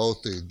 meaning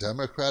both the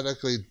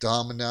democratically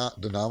dominated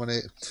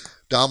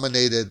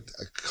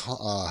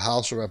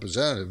House of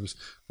Representatives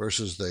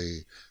versus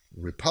the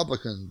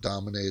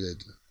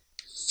Republican-dominated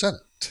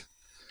Senate.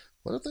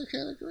 What if they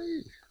can't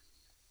agree?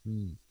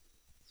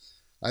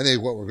 I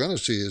think what we're going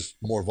to see is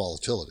more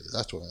volatility.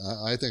 That's what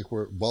I think.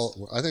 We're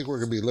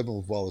going to be living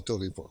with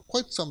volatility for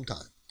quite some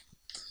time.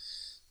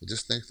 I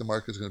just think the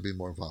market's going to be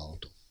more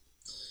volatile.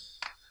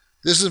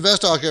 This is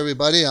Invest Talk,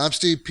 everybody. I'm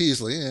Steve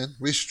Peasley, and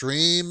we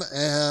stream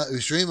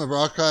and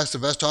broadcast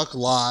Invest Talk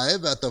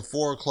live at the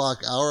 4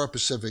 o'clock hour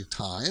Pacific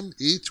time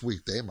each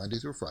weekday, Monday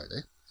through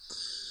Friday.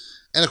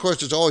 And, of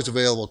course, it's always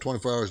available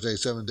 24 hours a day,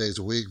 7 days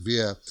a week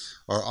via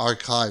our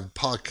archived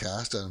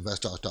podcast at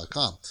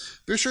investtalk.com.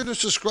 Be sure to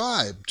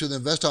subscribe to the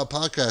Invest Talk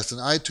podcast on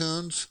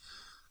iTunes,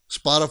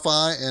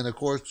 Spotify, and, of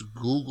course,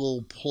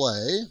 Google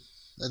Play.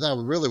 And I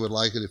really would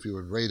like it if you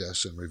would rate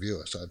us and review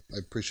us. I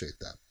appreciate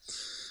that.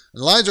 And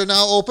the lines are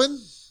now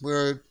open.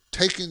 We're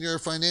taking your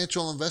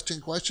financial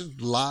investing questions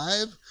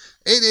live.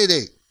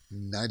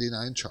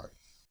 888-99-CHART.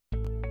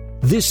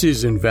 This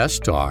is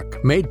Invest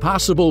Talk, made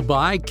possible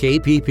by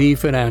KPP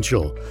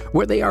Financial,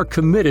 where they are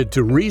committed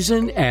to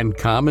reason and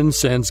common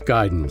sense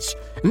guidance,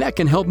 and that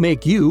can help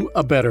make you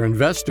a better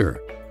investor.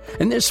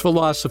 And this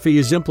philosophy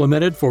is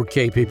implemented for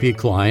KPP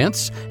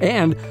clients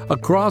and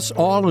across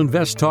all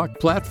Invest Talk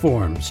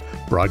platforms,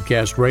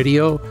 broadcast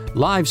radio,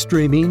 live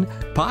streaming,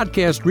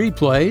 podcast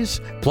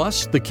replays,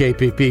 plus the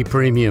KPP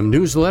Premium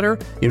newsletter,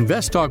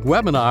 Invest Talk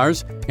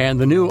webinars, and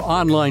the new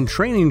online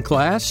training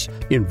class,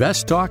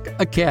 Invest Talk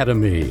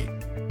Academy.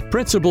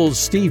 Principals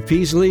Steve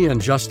Peasley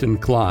and Justin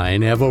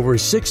Klein have over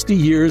 60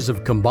 years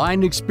of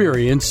combined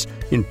experience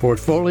in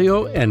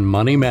portfolio and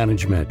money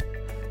management.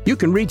 You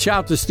can reach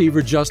out to Steve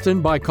or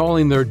Justin by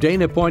calling their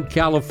Dana Point,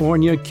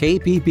 California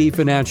KPP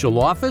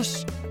Financial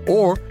office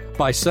or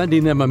by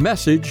sending them a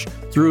message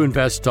through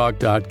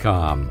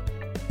investtalk.com.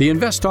 The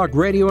Invest Talk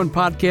radio and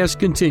podcast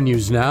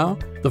continues now.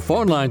 The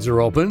phone lines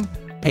are open,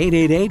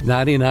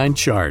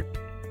 888-99-CHART.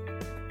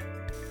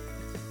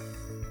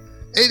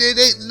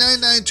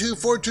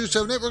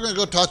 888-992-4278. We're going to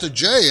go talk to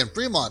Jay in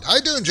Fremont. How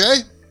you doing, Jay?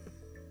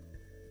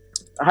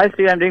 Hi,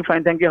 Steve. I'm doing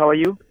fine. Thank you. How are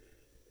you?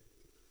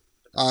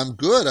 I'm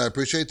good. I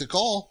appreciate the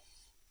call.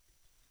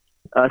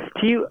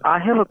 Steve, I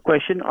have a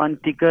question on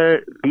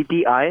ticker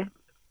BTI.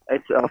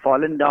 It's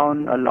fallen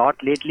down a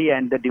lot lately,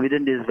 and the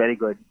dividend is very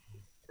good.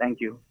 Thank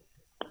you.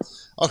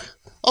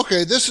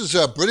 Okay, this is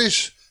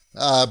British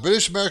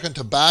American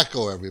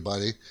Tobacco,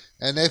 everybody,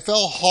 and they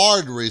fell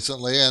hard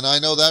recently, and I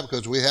know that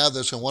because we have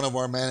this in one of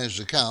our managed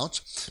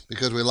accounts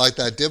because we like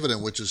that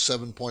dividend, which is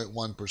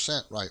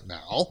 7.1% right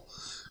now,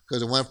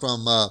 because it went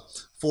from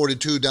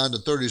 42 down to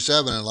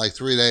 37 in like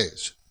 3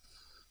 days.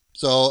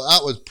 So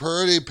that was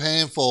pretty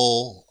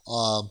painful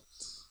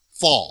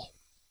fall.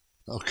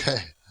 Okay.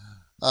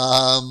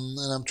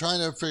 And I'm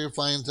trying to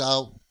find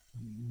out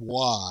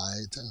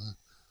why.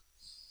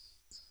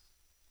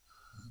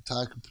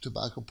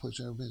 Tobacco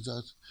pushing everything.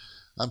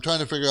 I'm trying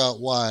to figure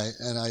out why,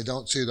 and I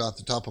don't see it off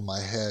the top of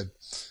my head.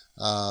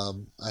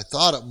 I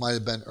thought it might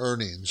have been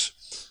earnings.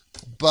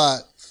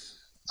 But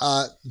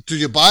do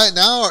you buy it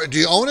now, or do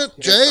you own it,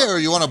 Jay, or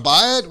you want to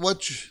buy it? What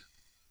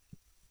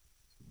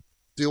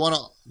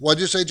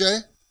did you say, Jay?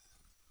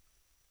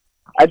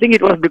 I think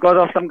it was because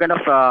of some kind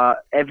of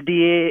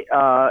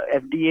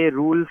FDA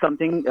rule,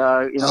 something,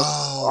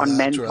 on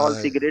menthol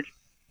cigarettes,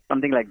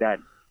 something like that.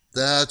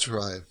 That's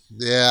right.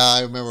 Yeah,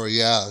 I remember.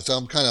 Yeah,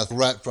 some kind of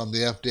threat from the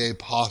FDA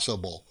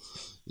possible.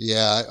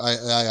 Yeah,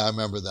 I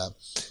remember that.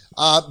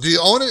 Do you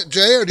own it,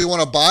 Jay, or do you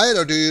want to buy it,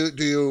 or do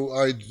you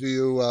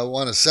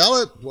want to sell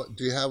it?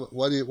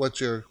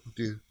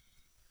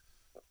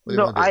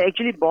 No, I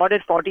actually bought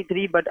it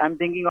 43, but I'm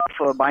thinking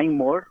of buying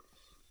more.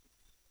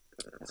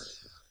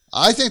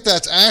 I think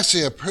that's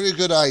actually a pretty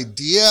good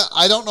idea.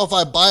 I don't know if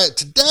I buy it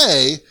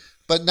today,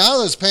 but now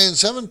that it's paying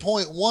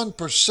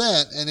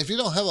 7.1%, and if you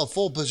don't have a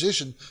full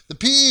position, the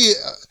PE,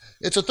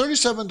 it's a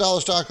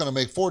 $37 stock going to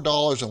make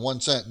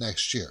 $4.01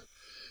 next year.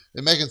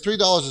 They're making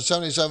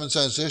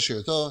 $3.77 this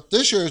year. So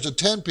this year is a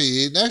 10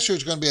 PE. Next year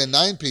is going to be a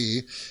 9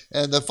 PE,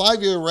 and the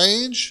 5-year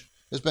range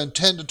has been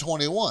 10 to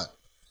 21.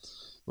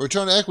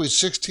 Return on equity is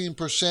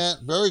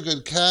 16%. Very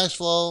good cash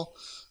flow.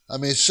 I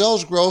mean,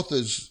 sales growth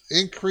is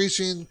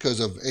increasing because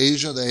of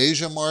Asia, the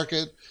Asia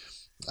market.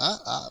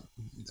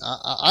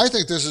 I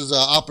think this is an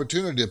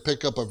opportunity to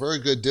pick up a very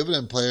good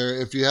dividend player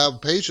if you have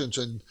patience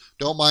and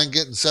don't mind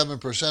getting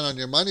 7% on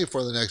your money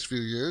for the next few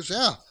years.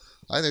 Yeah,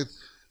 I think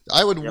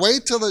I would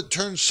wait till it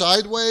turns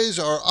sideways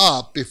or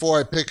up before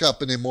I pick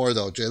up any more,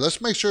 though, Jay. Let's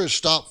make sure it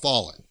stops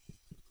falling.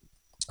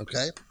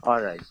 Okay?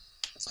 All right.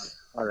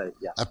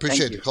 Yeah. I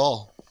appreciate the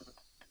call.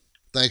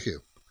 Thank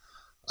you.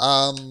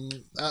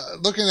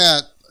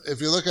 If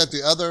you look at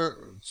the other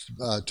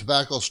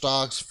tobacco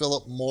stocks,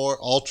 Philip Morris,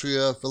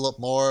 Altria, Philip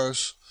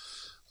Morris,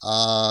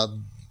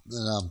 and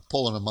I'm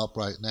pulling them up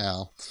right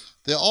now,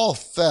 they all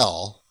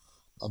fell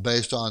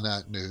based on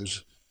that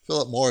news.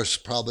 Philip Morris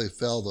probably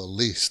fell the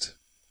least,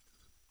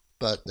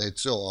 but they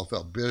still all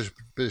fell.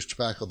 British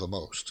Tobacco the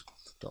most.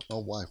 Don't know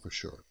why for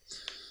sure.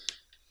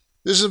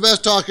 This is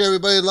Invest Talk,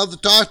 everybody. Love to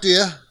talk to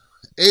you.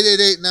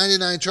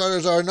 888-99-CHART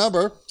is our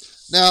number.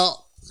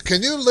 Now,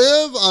 can you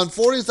live on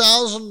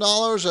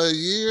 $40,000 a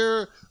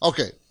year?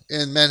 Okay,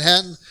 in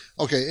Manhattan.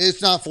 Okay,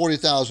 it's not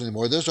 $40,000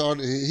 anymore.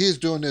 He's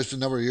doing this a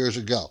number of years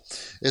ago.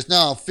 It's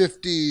now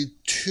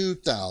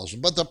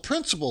 $52,000, but the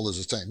principle is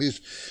the same.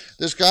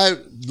 This guy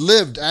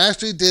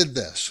actually did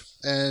this,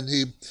 and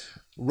he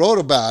wrote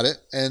about it,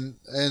 and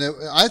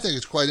I think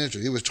it's quite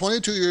interesting. He was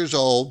 22 years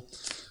old.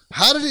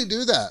 How did he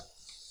do that?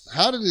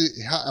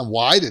 And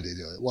why did he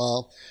do it?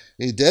 Well,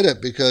 he did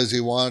it because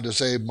he wanted to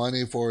save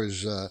money for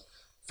his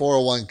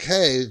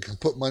 401k,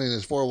 put money in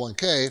his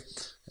 401k,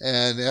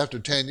 and after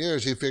 10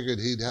 years, he figured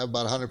he'd have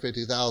about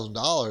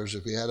 $150,000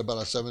 if he had about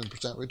a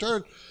 7%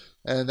 return,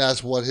 and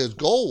that's what his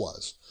goal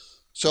was.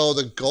 So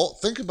the goal,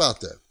 think about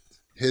that.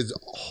 His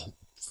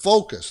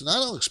focus, and I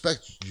don't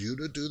expect you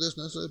to do this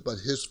necessarily, but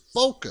his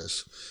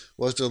focus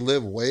was to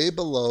live way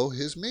below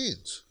his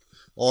means,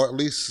 or at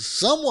least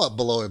somewhat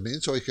below his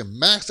means, so he can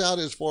max out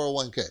his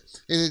 401k.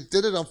 And he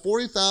did it on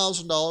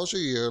 $40,000 a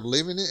year,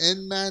 living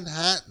in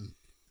Manhattan.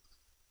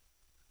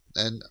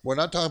 And we're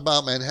not talking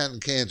about Manhattan,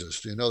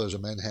 Kansas. You know there's a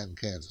Manhattan,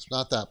 Kansas.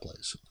 Not that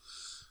place.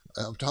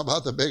 I'm talking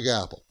about the Big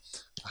Apple.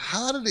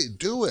 How did he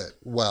do it?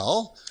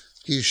 Well,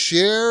 he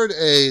shared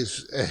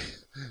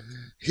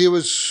he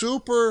was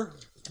super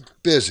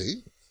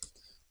busy,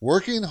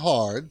 working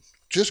hard,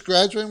 just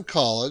graduated from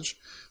college,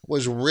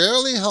 was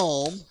rarely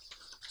home,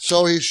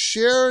 so he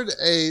shared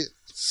a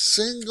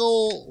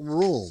single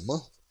room,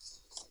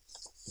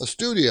 a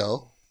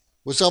studio,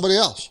 with somebody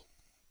else,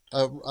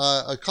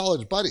 a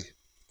college buddy.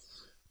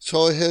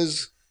 So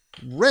his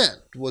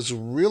rent was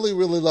really,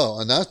 really low,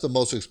 and that's the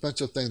most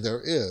expensive thing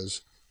there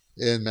is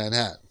in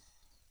Manhattan,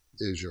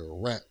 is your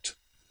rent.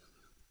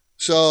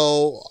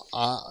 So,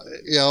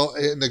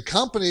 and the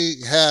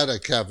company had a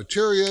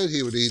cafeteria.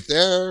 He would eat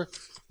there.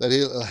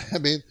 He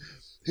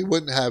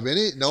wouldn't have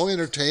no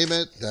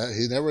entertainment.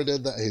 He never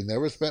did that. He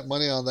never spent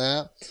money on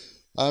that.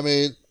 I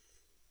mean,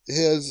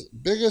 his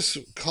biggest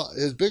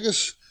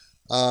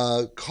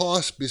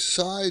cost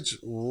besides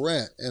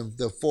rent and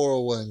the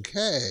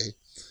 401k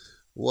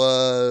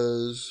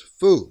was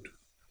food.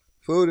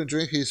 Food and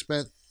drink. He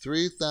spent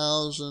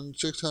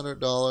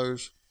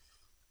 $3,600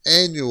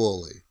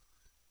 annually,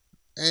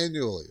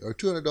 or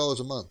 $200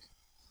 a month.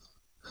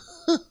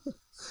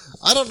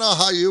 I don't know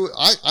how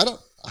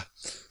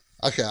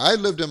I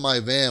lived in my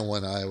van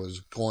when I was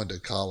going to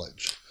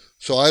college.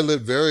 So I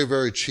lived very,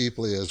 very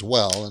cheaply as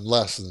well, and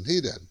less than he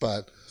did.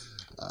 But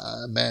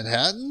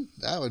Manhattan,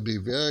 that would be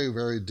very,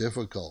 very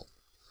difficult,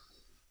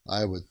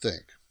 I would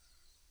think.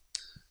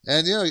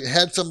 And, he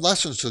had some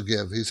lessons to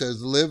give. He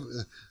says,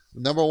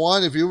 number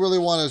one, if you really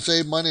want to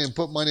save money and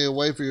put money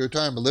away for your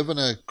retirement, live in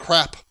a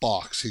crap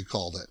box, he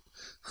called it.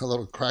 A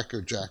little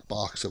Cracker Jack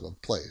box of a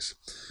place.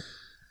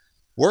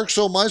 Work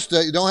so much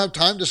that you don't have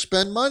time to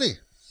spend money.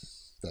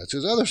 That's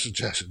his other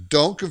suggestion.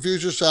 Don't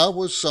confuse yourself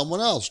with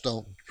someone else.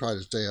 Don't try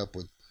to stay up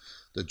with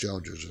the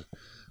Joneses.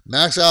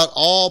 Max out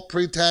all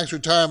pre-tax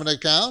retirement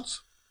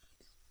accounts.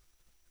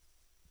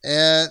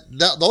 And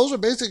those are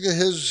basically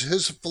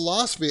his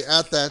philosophy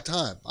at that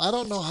time. I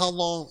don't know how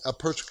long a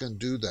person can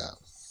do that.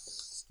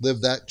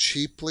 Live that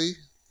cheaply.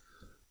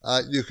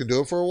 You can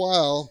do it for a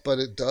while, but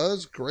it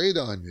does grate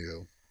on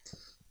you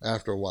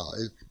after a while.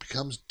 It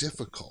becomes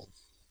difficult.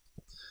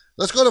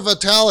 Let's go to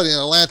Vitality in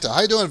Atlanta.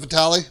 How you doing,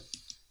 Vitaly?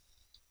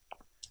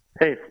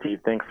 Hey, Steve.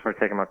 Thanks for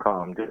taking my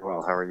call. I'm doing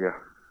well. How are you?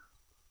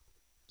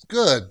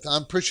 Good. I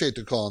appreciate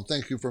the call, and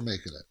thank you for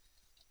making it.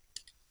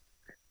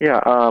 Yeah,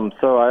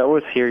 so I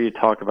always hear you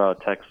talk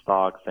about tech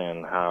stocks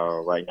and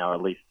how right now,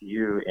 at least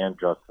you and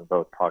Justin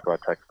both talk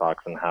about tech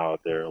stocks and how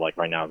they're like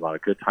right now is not a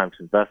good time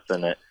to invest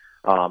in it.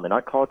 And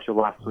I called you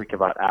last week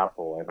about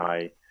Apple, and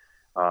I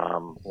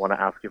want to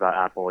ask you about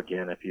Apple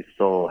again if you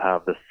still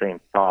have the same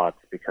thoughts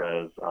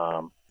because,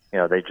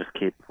 they just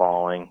keep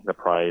falling, the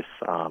price,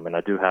 and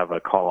I do have a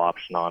call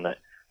option on it.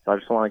 So I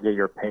just want to get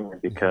your opinion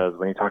because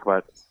when you talk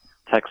about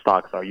tech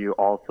stocks, are you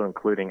also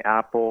including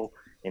Apple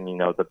and,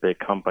 the big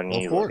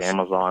companies like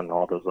Amazon and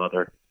all those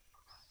other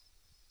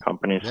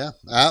companies? Yeah.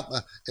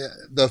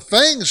 The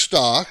FANG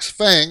stocks,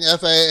 FANG,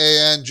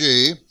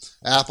 F-A-A-N-G,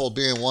 Apple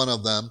being one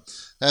of them,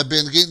 have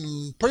been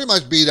getting pretty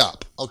much beat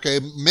up. Okay,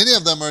 many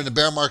of them are in the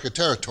bear market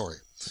territory,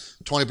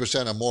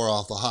 20% or more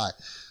off the high.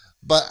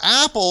 But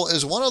Apple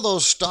is one of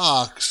those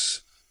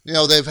stocks,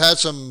 they've had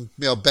some,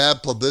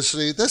 bad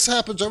publicity. This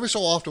happens every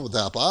so often with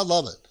Apple. I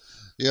love it.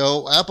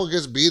 Apple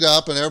gets beat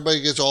up and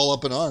everybody gets all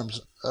up in arms.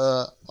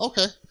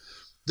 Okay.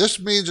 This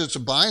means it's a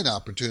buying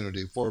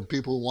opportunity for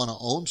people who want to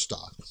own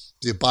stock.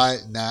 Do you buy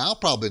it now?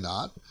 Probably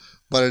not,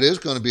 but it is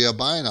going to be a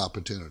buying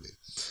opportunity.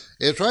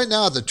 It's right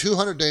now at the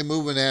 200-day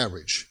moving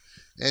average.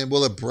 And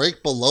will it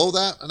break below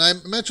that? And I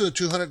mentioned the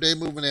 200-day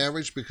moving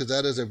average because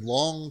that is a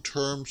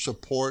long-term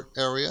support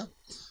area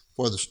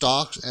for the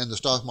stocks and the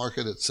stock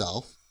market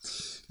itself.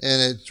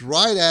 And it's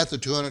right at the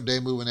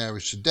 200-day moving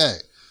average today.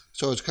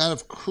 So it's kind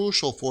of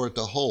crucial for it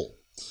to hold.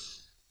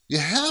 You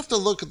have to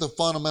look at the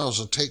fundamentals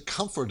and take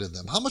comfort in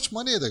them. How much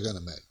money are they going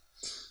to make?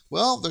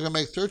 Well, they're going to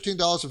make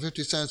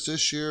 $13.50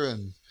 this year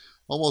and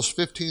almost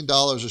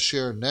 $15 a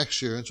share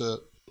next year. It's a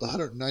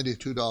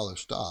 $192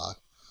 stock.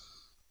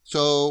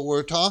 So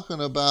we're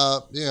talking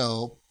about,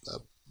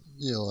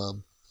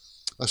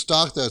 a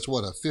stock that's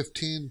a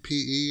 15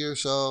 PE or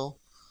so.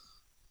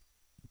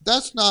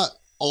 That's not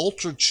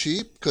ultra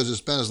cheap because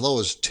it's been as low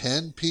as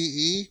 10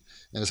 PE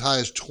and as high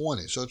as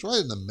 20. So it's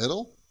right in the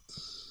middle.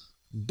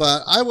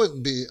 But I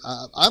wouldn't be.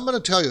 I'm going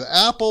to tell you,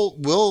 Apple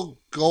will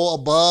go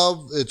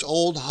above its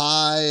old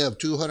high of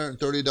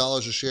 $230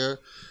 a share,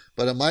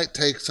 but it might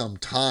take some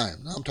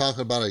time. I'm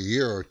talking about a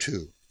year or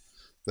two,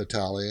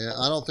 Vitaly.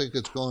 I don't think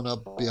it's going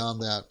up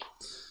beyond that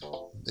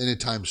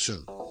anytime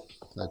soon.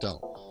 I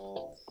don't.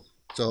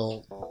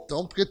 So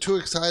don't get too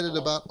excited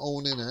about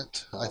owning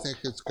it. I think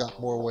it's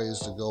got more ways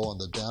to go on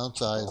the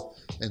downside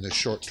in the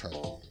short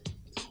term,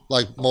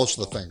 like most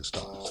of the FANG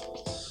stocks.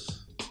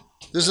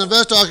 This is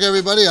Invest Talk,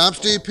 everybody. I'm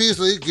Steve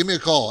Peasley. Give me a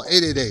call,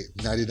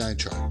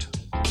 888-99-CHART.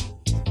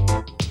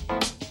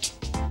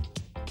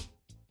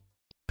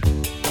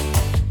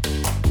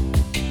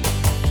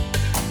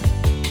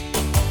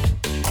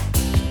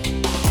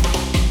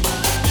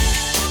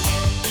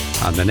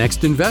 On the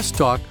next Invest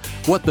Talk,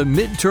 what the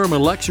midterm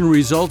election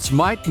results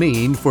might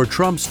mean for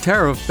Trump's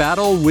tariff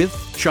battle with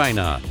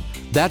China.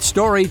 That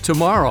story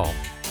tomorrow.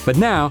 But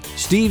now,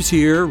 Steve's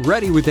here,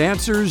 ready with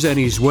answers, and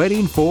he's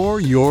waiting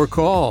for your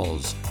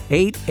calls.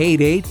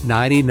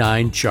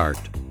 888-99-CHART.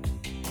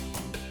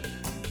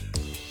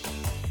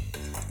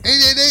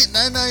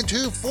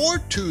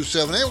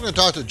 888-992-4278. We're going to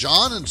talk to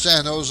John in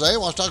San Jose.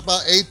 Wants to talk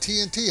about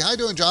AT&T. How you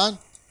doing, John?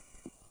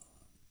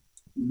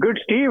 Good,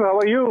 Steve. How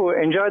are you?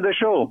 Enjoy the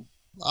show.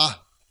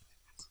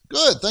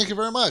 Good. Thank you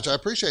very much. I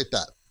appreciate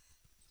that.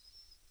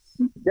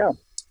 Yeah.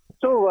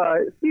 So,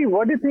 Steve,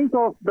 what do you think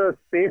of the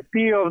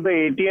safety of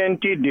the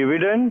AT&T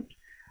dividend?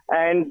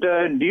 And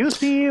do you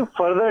see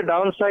further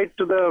downside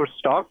to the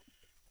stock?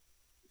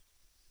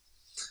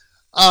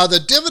 The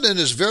dividend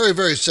is very,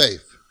 very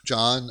safe,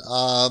 John.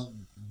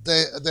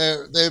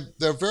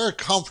 They're very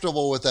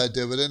comfortable with that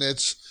dividend.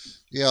 It's,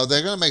 they're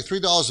going to make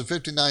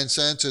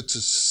 $3.59. It's a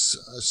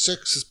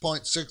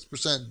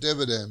 6.6%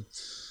 dividend.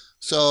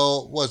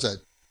 So what's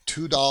that?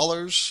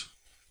 $2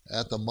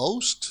 at the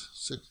most.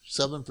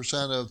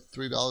 7% of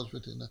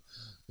 $3.59.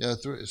 Yeah,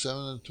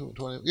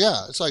 7.20.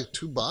 Yeah, it's like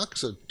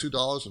 $2 at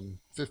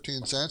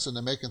 $2.15, and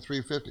they're making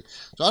 $3.50.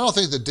 So I don't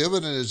think the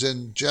dividend is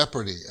in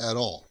jeopardy at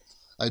all.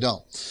 I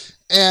don't.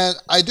 And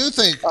I do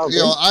think,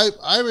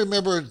 I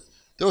remember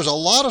there was a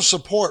lot of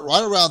support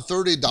right around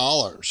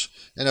 $30,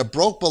 and it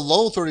broke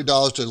below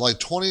 $30 to like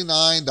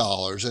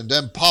 $29, and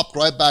then popped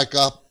right back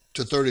up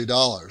to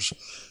 $30.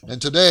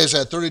 And today it's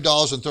at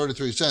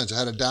 $30.33. It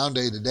had a down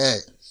day today.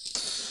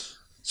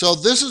 So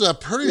this is a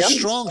pretty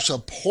strong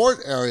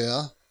support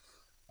area.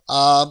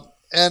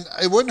 And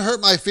it wouldn't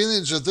hurt my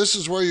feelings if this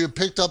is where you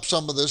picked up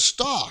some of this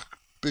stock,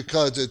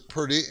 because it's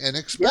pretty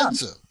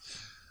inexpensive.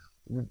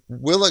 Yeah.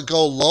 Will it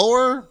go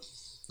lower?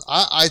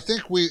 I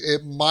think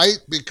it might,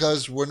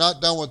 because we're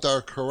not done with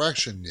our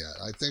correction yet.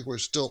 I think we're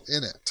still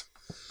in it.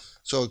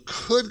 So it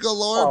could go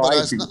lower,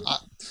 but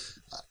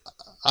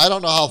I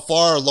don't know how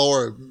far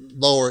lower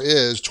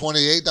is.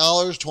 $28,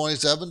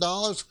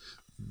 $27?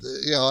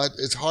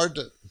 It's hard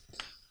to.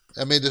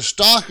 I mean, the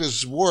stock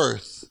is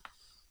worth.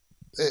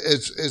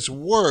 It's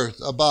worth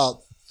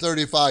about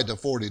 $35 to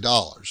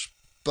 $40,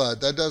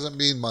 but that doesn't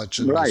mean much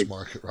in this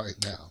market right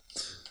now.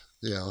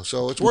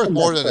 So it's worth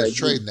more than it's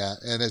trading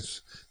at, and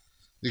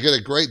you get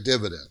a great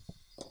dividend,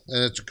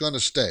 and it's going to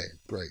stay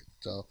great.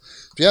 So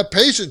if you have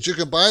patience, you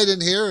can buy it in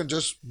here and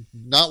just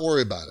not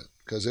worry about it,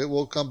 because it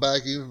will come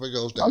back even if it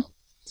goes down.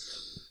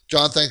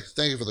 John, thank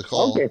you for the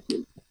call. Okay.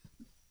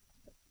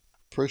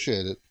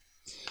 Appreciate it.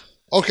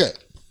 Okay.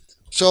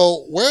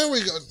 So where are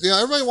we going?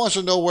 Everybody wants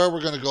to know where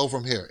we're going to go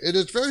from here. It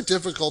is very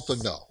difficult to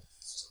know.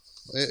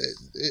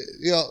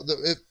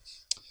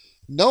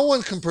 No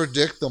one can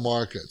predict the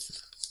market.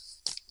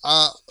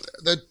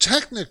 The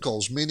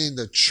technicals, meaning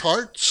the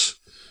charts,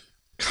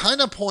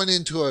 kind of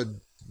pointing to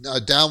a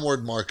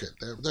downward market.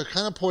 They're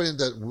kind of pointing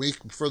to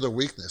further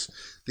weakness.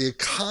 The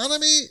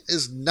economy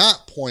is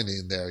not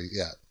pointing there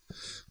yet,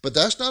 but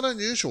that's not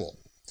unusual.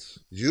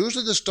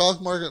 Usually the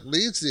stock market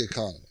leads the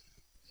economy.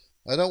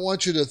 I don't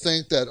want you to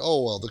think that,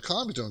 the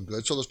economy's doing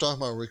good, so the stock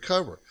market will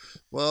recover.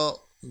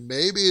 Well,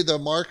 maybe the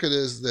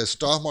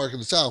stock market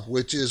itself,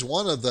 which is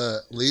one of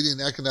the leading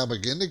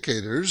economic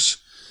indicators,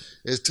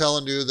 is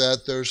telling you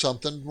that there's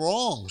something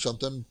wrong.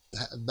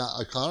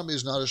 Economy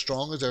is not as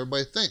strong as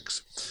everybody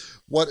thinks.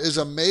 What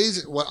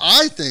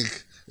I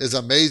think is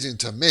amazing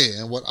to me,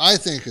 and what I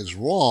think is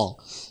wrong,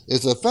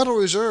 is the Federal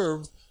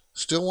Reserve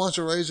still wants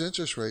to raise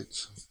interest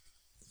rates.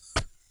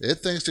 It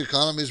thinks the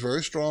economy is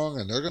very strong,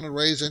 and they're going to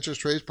raise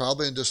interest rates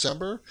probably in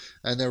December,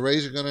 and they're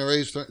going to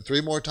raise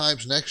 3 more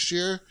times next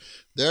year.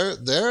 They're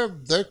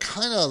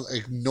kind of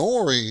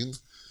ignoring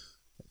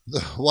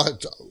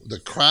the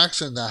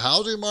cracks in the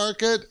housing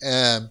market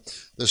and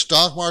the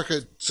stock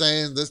market,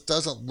 saying this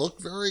doesn't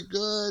look very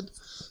good.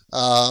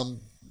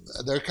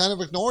 They're kind of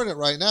ignoring it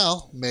right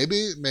now.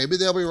 Maybe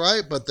they'll be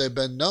right, but they've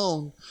been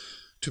known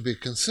to be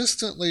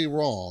consistently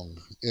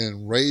wrong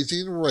in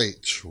raising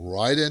rates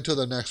right into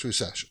the next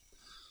recession.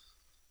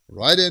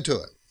 Right into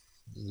it.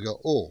 You go,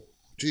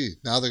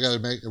 now they got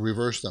to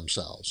reverse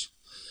themselves.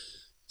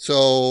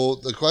 So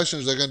the question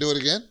is, they're going to do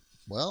it again?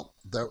 Well,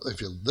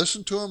 if you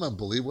listen to them and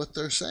believe what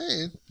they're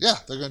saying, they're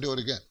going to do it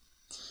again.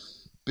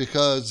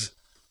 Because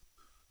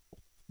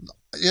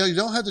you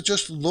don't have to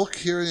just look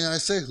here in the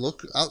United States.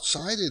 Look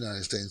outside the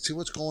United States and see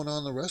what's going on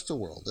in the rest of the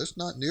world. It's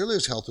not nearly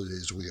as healthy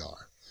as we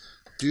are.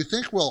 Do you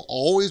think we'll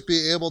always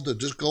be able to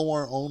just go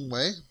our own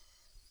way?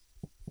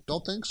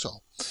 Don't think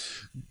so.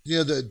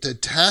 The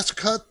tax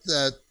cut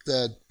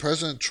that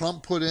President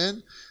Trump put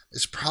in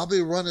is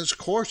probably run its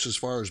course as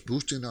far as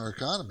boosting our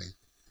economy.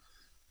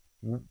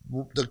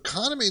 The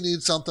economy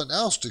needs something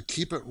else to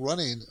keep it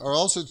running, or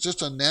else it's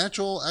just a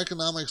natural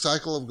economic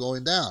cycle of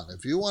going down.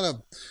 If you want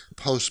to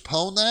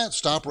postpone that,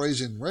 stop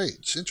raising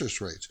rates,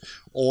 interest rates.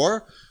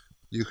 Or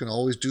you can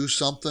always do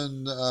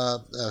something,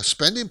 a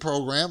spending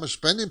program, a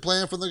spending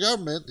plan from the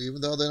government, even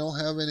though they don't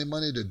have any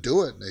money to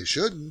do it. They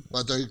shouldn't,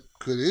 but they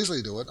could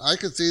easily do it. I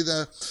could see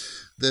the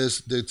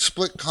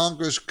split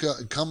Congress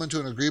coming to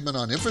an agreement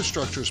on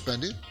infrastructure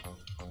spending.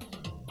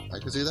 I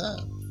could see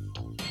that.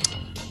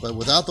 But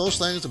without those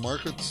things, the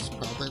market's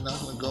probably not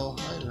going to go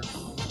higher.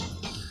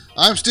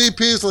 I'm Steve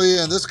Peasley,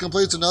 and this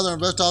completes another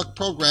Invest Talk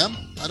program.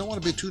 I don't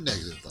want to be too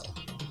negative, though.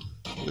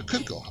 But it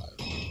could go higher.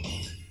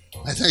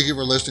 I thank you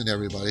for listening,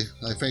 everybody.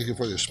 I thank you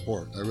for your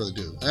support. I really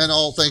do. And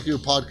thank you,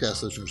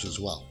 podcast listeners, as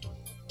well.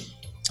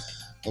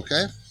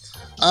 Okay?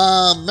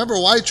 Remember,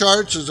 White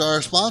Charts is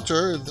our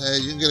sponsor.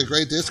 You can get a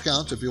great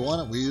discount if you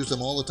want it. We use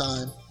them all the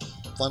time.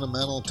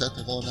 Fundamental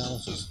technical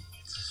analysis.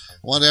 I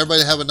want everybody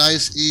to have a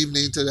nice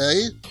evening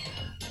today.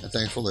 And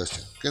thanks for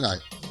listening. Good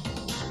night.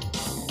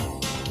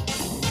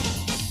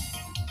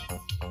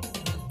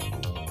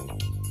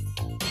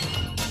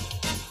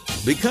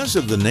 Because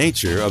of the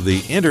nature of the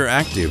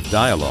interactive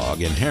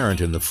dialogue inherent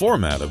in the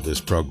format of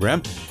this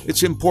program,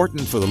 it's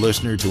important for the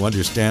listener to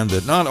understand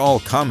that not all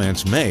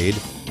comments made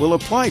will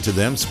apply to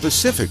them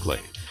specifically.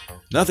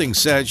 Nothing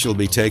said shall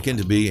be taken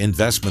to be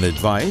investment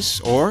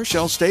advice, or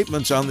shall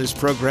statements on this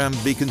program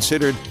be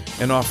considered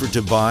an offer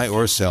to buy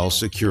or sell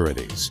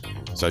securities.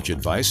 Such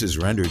advice is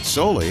rendered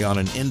solely on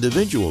an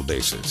individual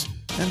basis,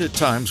 and at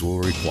times will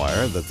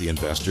require that the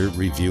investor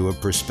review a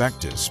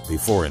prospectus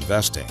before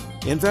investing.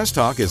 Invest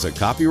Talk is a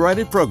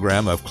copyrighted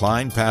program of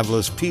Klein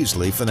Pavlis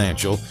Peasley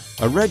Financial,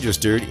 a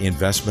registered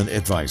investment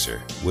advisor,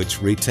 which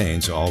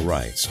retains all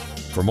rights.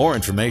 For more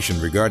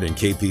information regarding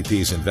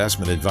KPP's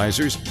investment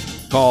advisors,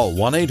 call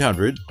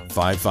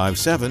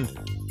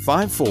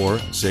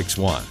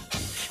 1-800-557-5461.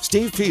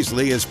 Steve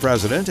Peasley is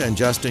President and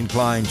Justin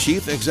Klein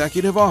Chief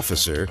Executive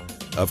Officer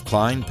of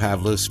Klein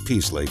Pavlis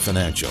Peasley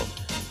Financial.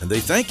 And they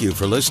thank you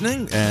for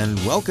listening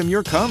and welcome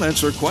your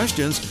comments or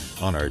questions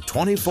on our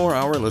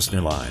 24-hour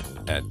listener line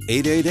at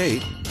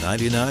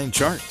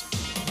 888-99-CHART.